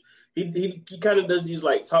lectures. He kind of does these,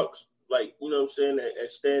 like, talks, like, you know what I'm saying,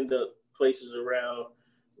 at stand-up places around,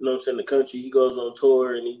 you know what I'm saying, the country. He goes on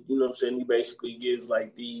tour and he, you know what I'm saying, he basically gives,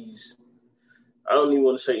 like, these, I don't even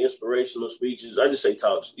want to say inspirational speeches. I just say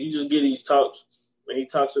talks. You just get these talks, and he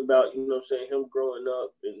talks about, you know what I'm saying, him growing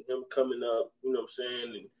up and him coming up, you know what I'm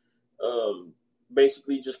saying, and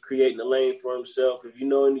basically just creating a lane for himself. If you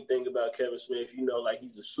know anything about Kevin Smith, you know, like,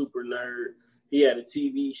 he's a super nerd. He had a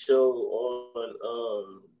TV show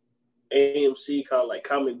on AMC called, like,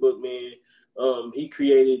 Comic Book Man. He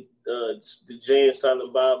created the Jay and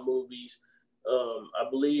Silent Bob movies. I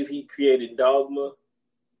believe he created Dogma.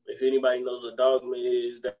 If anybody knows what Dogma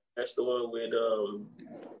is, that's the one with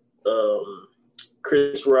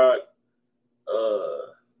Chris Rock.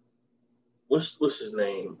 What's his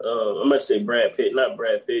name? I might say Brad Pitt, not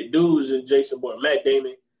Brad Pitt. Dudes and Jason Bourne, Matt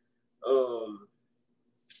Damon,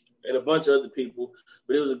 and a bunch of other people.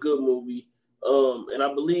 But it was a good movie. And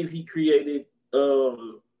I believe he created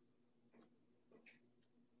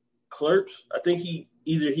Clerks. I think he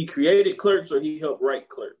created Clerks or he helped write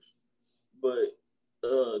Clerks. But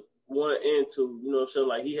 1 and 2, you know what I'm saying?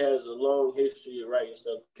 Like, he has a long history of writing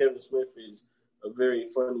stuff. Kevin Smith is a very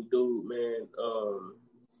funny dude, man.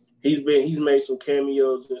 He's made some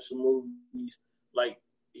cameos in some movies. Like,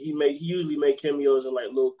 he usually make cameos in, like,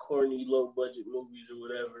 little corny, low budget movies or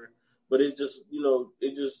whatever. But it's just, you know,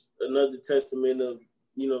 it's just another testament of,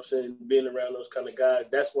 you know what I'm saying, being around those kind of guys.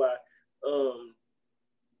 That's why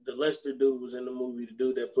the Lester dude was in the movie, the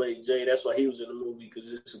dude that played Jay. That's why he was in the movie,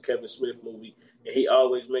 because it's a Kevin Smith movie. And he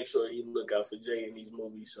always makes sure he look out for Jay in these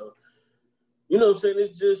movies. So, you know what I'm saying?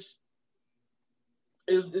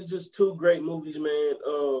 It's just two great movies, man.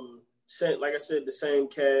 Like I said, the same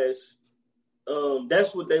cast.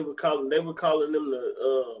 That's what they were calling. They were calling them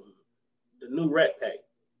the new Rat Pack.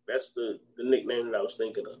 That's the nickname that I was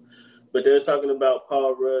thinking of. But they're talking about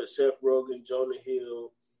Paul Rudd, Seth Rogen, Jonah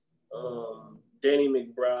Hill, Danny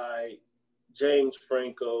McBride, James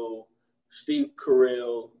Franco, Steve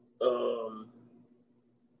Carell.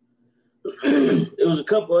 It was a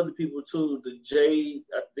couple other people too.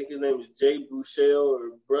 I think his name is Jay Bruchel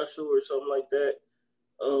or something like that.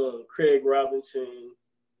 Craig Robinson,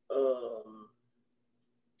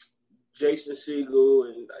 Jason Segel,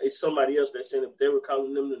 and it's somebody else that said they were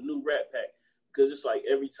calling them the new Rat Pack, because it's like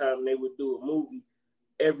every time they would do a movie,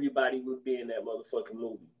 everybody would be in that motherfucking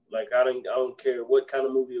movie. Like, I don't care what kind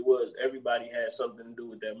of movie it was, everybody had something to do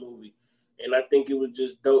with that movie. And I think it was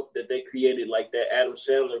just dope that they created, like, that Adam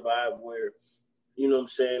Sandler vibe where, you know what I'm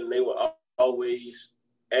saying, they would always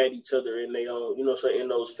add each other in their own, you know what I'm saying, in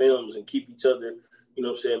those films, and keep each other, you know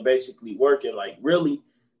what I'm saying, basically working. Like, really,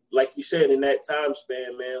 like you said, in that time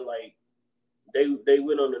span, man, like, they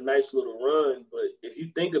went on a nice little run. But if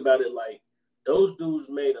you think about it, like, those dudes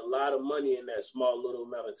made a lot of money in that small little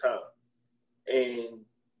amount of time. And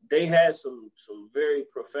they had some very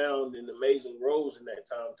profound and amazing roles in that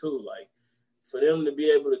time too. Like, for them to be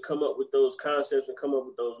able to come up with those concepts and come up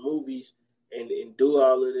with those movies and do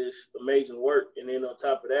all of this amazing work, and then on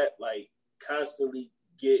top of that, like, constantly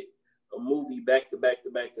get a movie back to back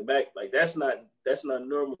to back to back, like, that's not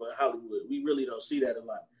normal in Hollywood. We really don't see that a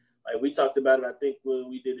lot. Like, we talked about it, I think, when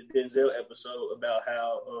we did the Denzel episode about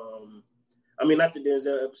how, not the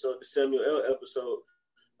Denzel episode, the Samuel L. episode,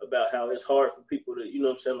 about how it's hard for people to, you know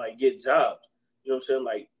what I'm saying, like, get jobs. You know what I'm saying?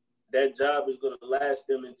 Like, that job is going to last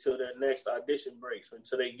them until their next audition breaks,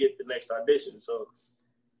 until they get the next audition. So,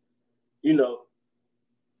 you know,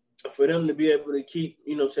 for them to be able to keep,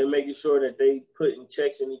 making sure that they putting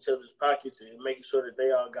checks in each other's pockets and making sure that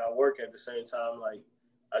they all got work at the same time, like,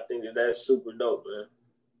 I think that's super dope, man.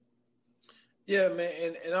 Yeah,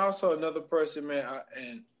 man, and also another person, man,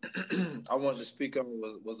 I wanted to speak on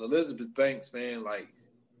was Elizabeth Banks, man. Like,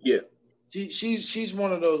 yeah, she's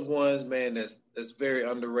one of those ones, man, that's very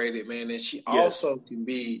underrated, man, and she also can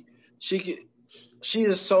be she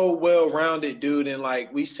is so well-rounded, dude, and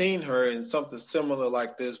like we seen her in something similar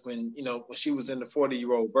like this when she was in the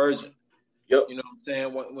 40-Year-Old Virgin. Yep. You know what I'm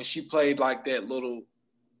saying? When she played like that little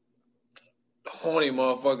horny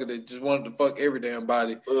motherfucker that just wanted to fuck every damn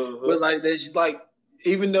body. Uh-huh. But like that, like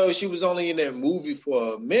even though she was only in that movie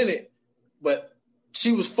for a minute, but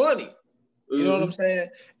she was funny. You know what I'm saying?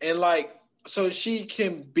 And like, so she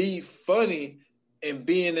can be funny and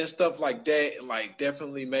being and stuff like that, and like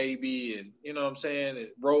definitely maybe, and you know what I'm saying, and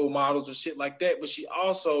role models and shit like that. But she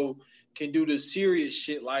also can do the serious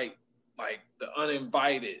shit like The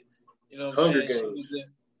Uninvited. You know what I'm saying? She was in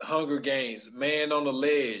Hunger Games, Man on the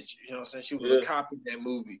Ledge. You know what I'm saying? She was a cop in that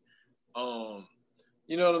movie.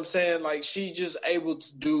 You know what I'm saying? Like she just able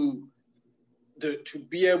to do to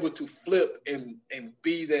be able to flip and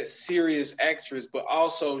be that serious actress, but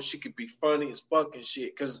also she could be funny as fucking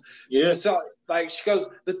shit. Cause because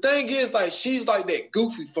the thing is, like, she's like that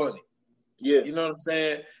goofy funny. Yeah. You know what I'm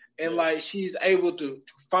saying? And like she's able to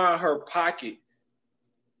find her pocket.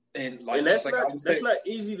 And like, and that's like that's not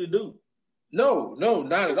easy to do. No,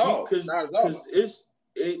 not at all. Not at all. Because it's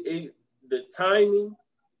the timing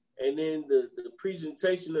and then the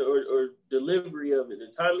presentation or delivery of it,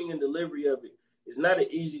 the timing and delivery of it is not an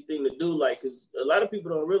easy thing to do. Like, because a lot of people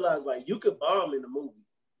don't realize, like, you could bomb in a movie.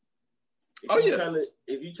 If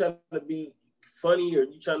you're trying to be funny or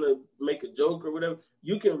you're trying to make a joke or whatever,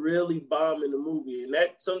 you can really bomb in the movie, and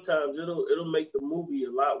that sometimes it'll make the movie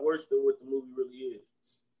a lot worse than what the movie really is.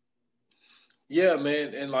 Yeah,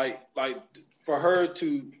 man, and like for her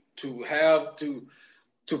to have to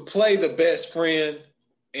play the best friend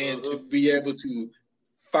and to be able to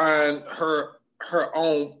find her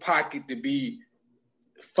own pocket to be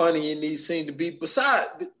funny in these scenes, to be beside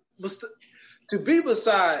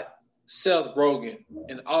Seth Rogen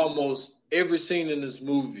in almost every scene in this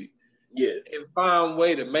movie, and find a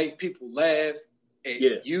way to make people laugh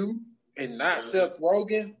at you and not Seth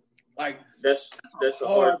Rogen, like that's a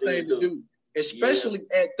hard thing to do. Especially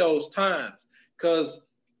at those times, because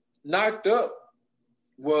Knocked Up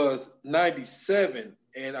was 97,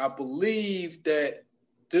 and I believe that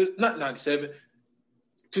not 97,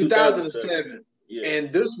 2007,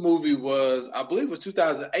 and this movie was, I believe, it was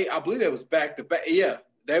 2008. I believe that was back to back. Yeah,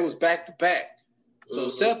 that was back to back. So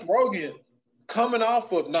Seth Rogen coming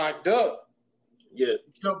off of Knocked Up,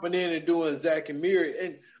 jumping in and doing Zack and Miri,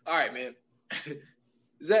 and all right, man,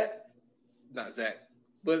 not Zach.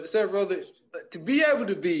 But Seth Rogen, to be able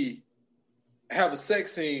to have a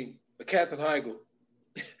sex scene with Katherine Heigl,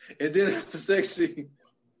 and then have a sex scene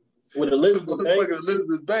with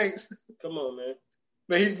Elizabeth Banks. Come on, man.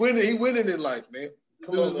 Man, he's winning. He winning in life, man.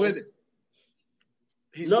 He was winning.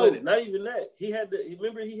 Winning. Not even that. He had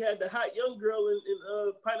the hot young girl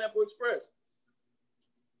in Pineapple Express.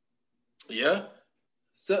 Yeah.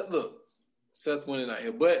 Seth winning out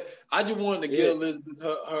here. But I just wanted to give Elizabeth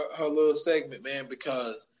her little segment, man,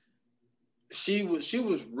 because she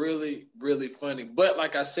was really, really funny. But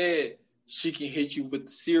like I said, she can hit you with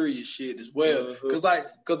the serious shit as well. Because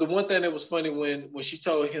the one thing that was funny when she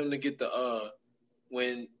told him to get the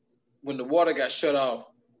when the water got shut off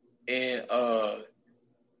and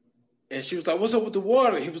she was like, "What's up with the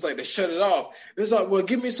water?" He was like, "They shut it off." It was like, "Well,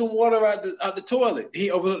 give me some water out the toilet."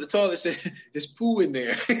 He opened up the toilet and said, "There's poo in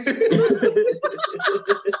there."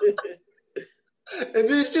 And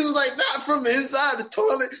then she was like, "Not from inside the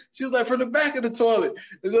toilet." She was like, "From the back of the toilet."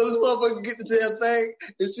 And so this motherfucker get the damn thing,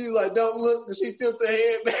 and she was like, "Don't look." And she tilted her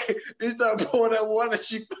head back. He started pouring that water. And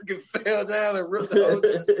she fucking fell down and ripped the whole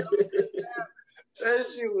thing. That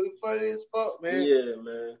shit was funny as fuck, man. Yeah,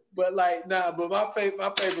 man. But but my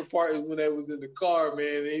favorite part is when they was in the car,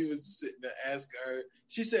 man, and he was just sitting there asking her.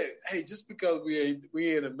 She said, "Hey, just because we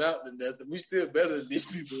ain't a mountain or nothing, we still better than these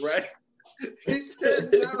people, right?" He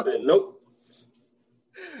said, "No." He said, "Nope."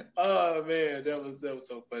 Oh man, that was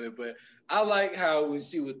so funny. But I like how when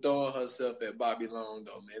she was throwing herself at Bobby Long,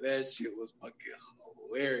 though, man, that shit was fucking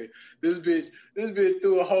hilarious. This bitch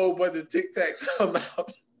threw a whole bunch of Tic Tacs in her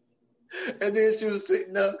mouth. And then she was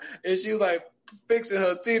sitting up and she was like fixing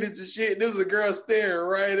her titties and shit. And there was a girl staring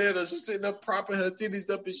right at her. She was sitting up propping her titties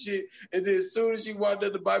up and shit. And then as soon as she walked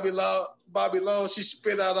up to Bobby Long, she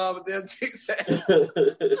spit out all the damn Tic Tacs.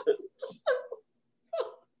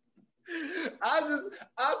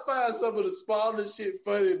 I find some of the smallest shit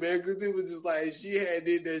funny, man, because it was just like she had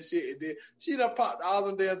did that shit, and then she done popped all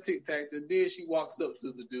them damn Tic Tacs, and then she walks up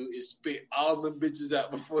to the dude and spit all them bitches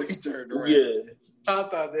out before he turned around. Yeah. I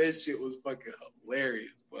thought that shit was fucking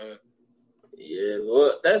hilarious, but yeah,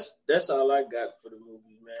 well, that's all I got for the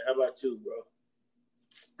movie, man. How about you, bro?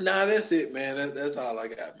 Nah, that's it, man. That's all I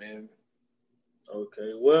got, man.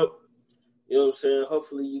 Okay, well, you know what I'm saying?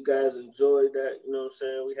 Hopefully you guys enjoyed that. You know what I'm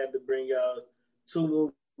saying? We had to bring y'all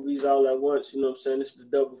 2 movies all at once. You know what I'm saying? This is the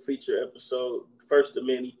double feature episode, first of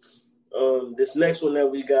many. This next one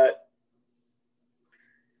that we got,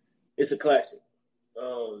 it's a classic.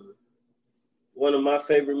 One of my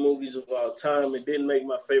favorite movies of all time. It didn't make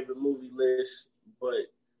my favorite movie list, but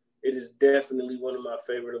it is definitely one of my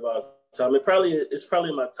favorite of all time. It's probably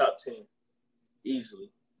in my top 10,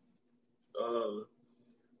 easily.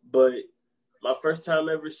 But my first time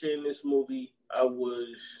ever seeing this movie, I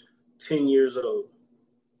was 10 years old.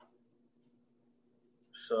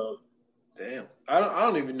 So, damn, I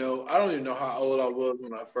don't even know how old I was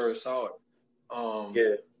when I first saw it.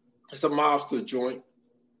 Yeah, it's a monster joint.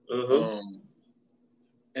 Mm-hmm.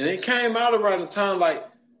 And it came out around the time like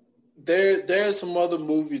there's some other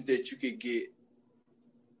movies that you could get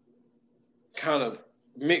kind of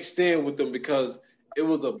mixed in with them because it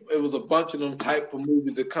was a bunch of them type of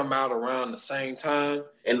movies that come out around the same time,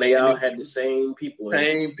 and they all had the same people.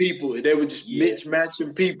 Same people. They were just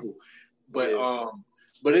mismatching people, but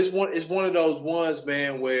it's one of those ones,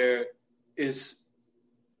 man, where it's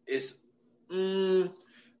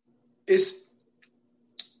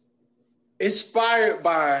inspired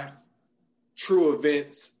by true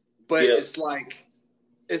events, but it's like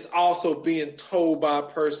it's also being told by a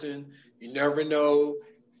person. You never know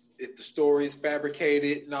if the story is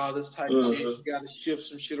fabricated and all this type of shit. You got to shift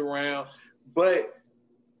some shit around, but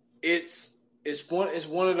it's one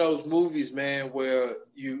of those movies, man, where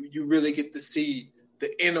you really get to see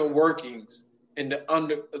the inner workings and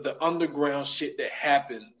the underground shit that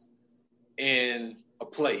happens in a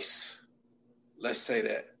place. Let's say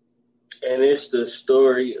that. And it's the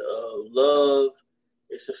story of love.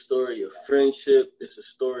 It's a story of friendship. It's a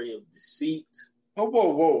story of deceit. Whoa.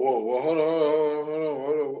 Hold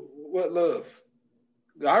on. What love?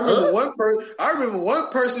 I remember one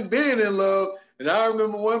person being in love, and I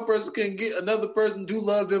remember one person can get another person to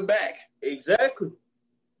love them back. Exactly.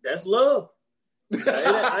 That's love.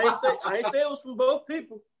 I ain't say it was from both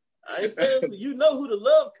people. I ain't say it was, you know who the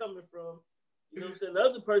love coming from. You know what I'm saying? The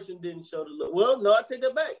other person didn't show the love. Well, no, I take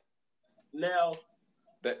that back. Now,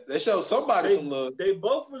 they showed somebody some love. They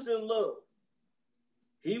both was in love.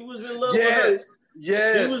 He was in love with her.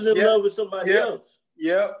 Yes. She was in love with somebody else.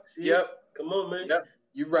 Yep. Come on, man. Yep.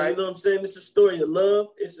 You're right. You know what I'm saying? It's a story of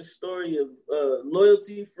love. It's a story of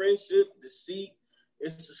loyalty, friendship, deceit.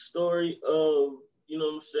 It's a story of, you know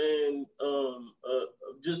what I'm saying,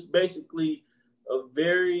 just basically a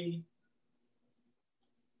very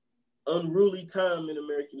unruly time in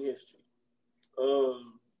American history.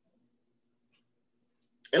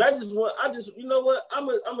 And I just you know what? I'm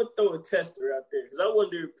gonna throw a tester out there because I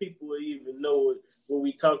wonder if people will even know what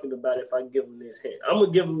we talking about if I give them this hint. I'm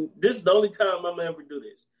gonna give them. This is the only time I'm gonna ever do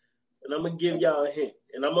this, and I'm gonna give y'all a hint.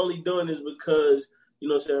 And I'm only doing this because, you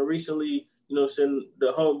know what I'm saying, recently, you know what I'm saying,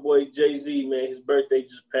 the homeboy Jay-Z, man, his birthday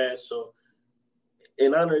just passed. So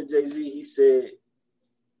in honor of Jay-Z, he said,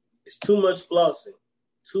 it's too much flossing,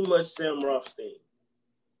 too much Sam Rothstein.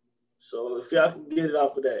 So if y'all can get it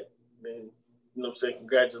off of that, man, you know what I'm saying,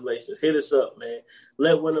 congratulations. Hit us up, man.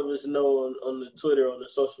 Let one of us know on the Twitter, on the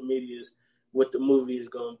social medias, what the movie is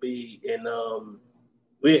going to be. And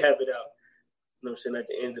we'll have it out, you know what I'm saying, at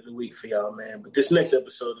the end of the week for y'all, man. But this next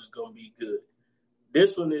episode is going to be good.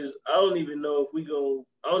 This one is, I don't even know if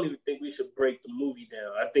I don't even think we should break the movie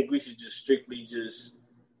down. I think we should just strictly just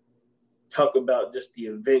talk about just the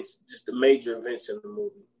events, just the major events in the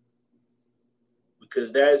movie.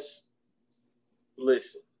 Because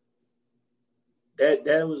listen,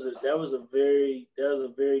 that was a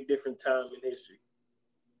very different time in history.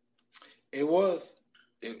 It was.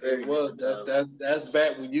 It was. That's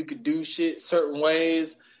back when you could do shit certain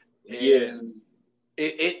ways, and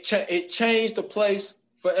it changed the place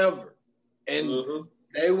forever. And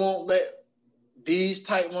they won't let these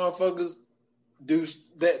type motherfuckers do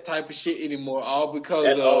that type of shit anymore, all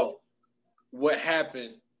because of what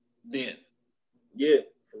happened then. Yeah,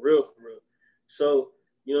 for real. So,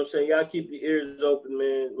 you know what I'm saying? Y'all keep your ears open,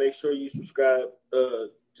 man. Make sure you subscribe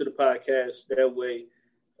to the podcast. That way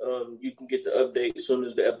you can get the update as soon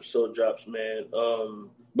as the episode drops, man.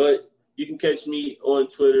 But you can catch me on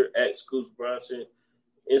Twitter at Scoots Bronson,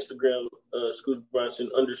 Instagram, Scoots Bronson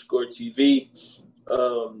 _TV.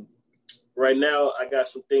 right now, I got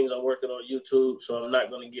some things I'm working on YouTube, so I'm not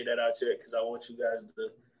going to get that out yet because I want you guys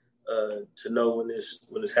to know when it's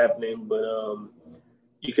happening. But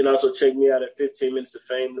you can also check me out at 15 Minutes of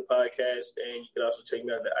Fame, the podcast, and you can also check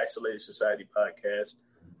me out at the Isolated Society podcast.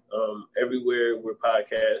 Everywhere where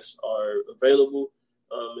podcasts are available.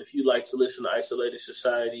 If you like to listen to Isolated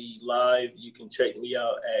Society live, you can check me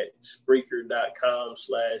out at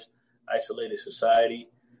Spreaker.com/Isolated Society.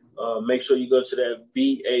 Make sure you go to that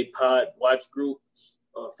VA Pod Watch group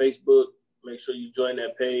on Facebook. Make sure you join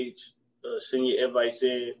that page. Send your invites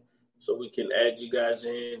in so we can add you guys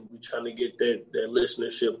in. We're trying to get that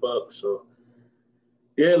listenership up. So,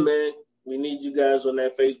 yeah, man, we need you guys on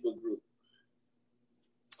that Facebook group.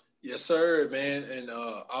 Yes, sir, man. And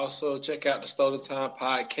also check out the Stolen Time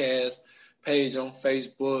Podcast page on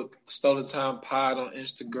Facebook, Stolen Time Pod on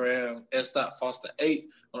Instagram, S.Foster8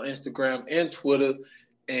 on Instagram and Twitter.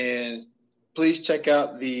 And please check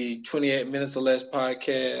out the 28 Minutes or Less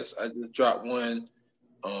podcast. I just dropped one.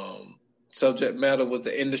 Subject matter was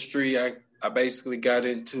the industry. I basically got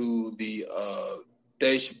into the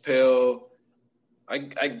Dave Chappelle. I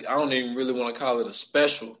don't even really want to call it a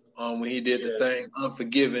special. When he did the thing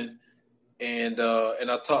Unforgiven, and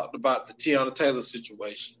I talked about the Tiana Taylor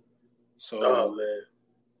situation. So,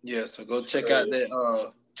 so go check out that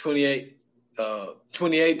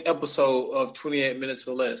 28th episode of 28 Minutes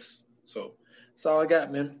or Less. So that's all I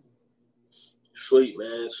got, man. Sweet,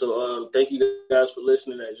 man. So thank you guys for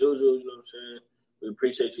listening as usual. You know what I'm saying? We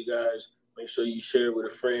appreciate you guys. Make sure you share it with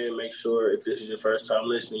a friend. Make sure if this is your first time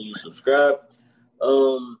listening, you subscribe.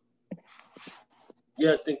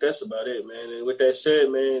 Yeah, I think that's about it, man. And with that said,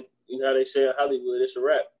 man, you know how they say in Hollywood, it's a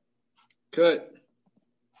wrap. Cut.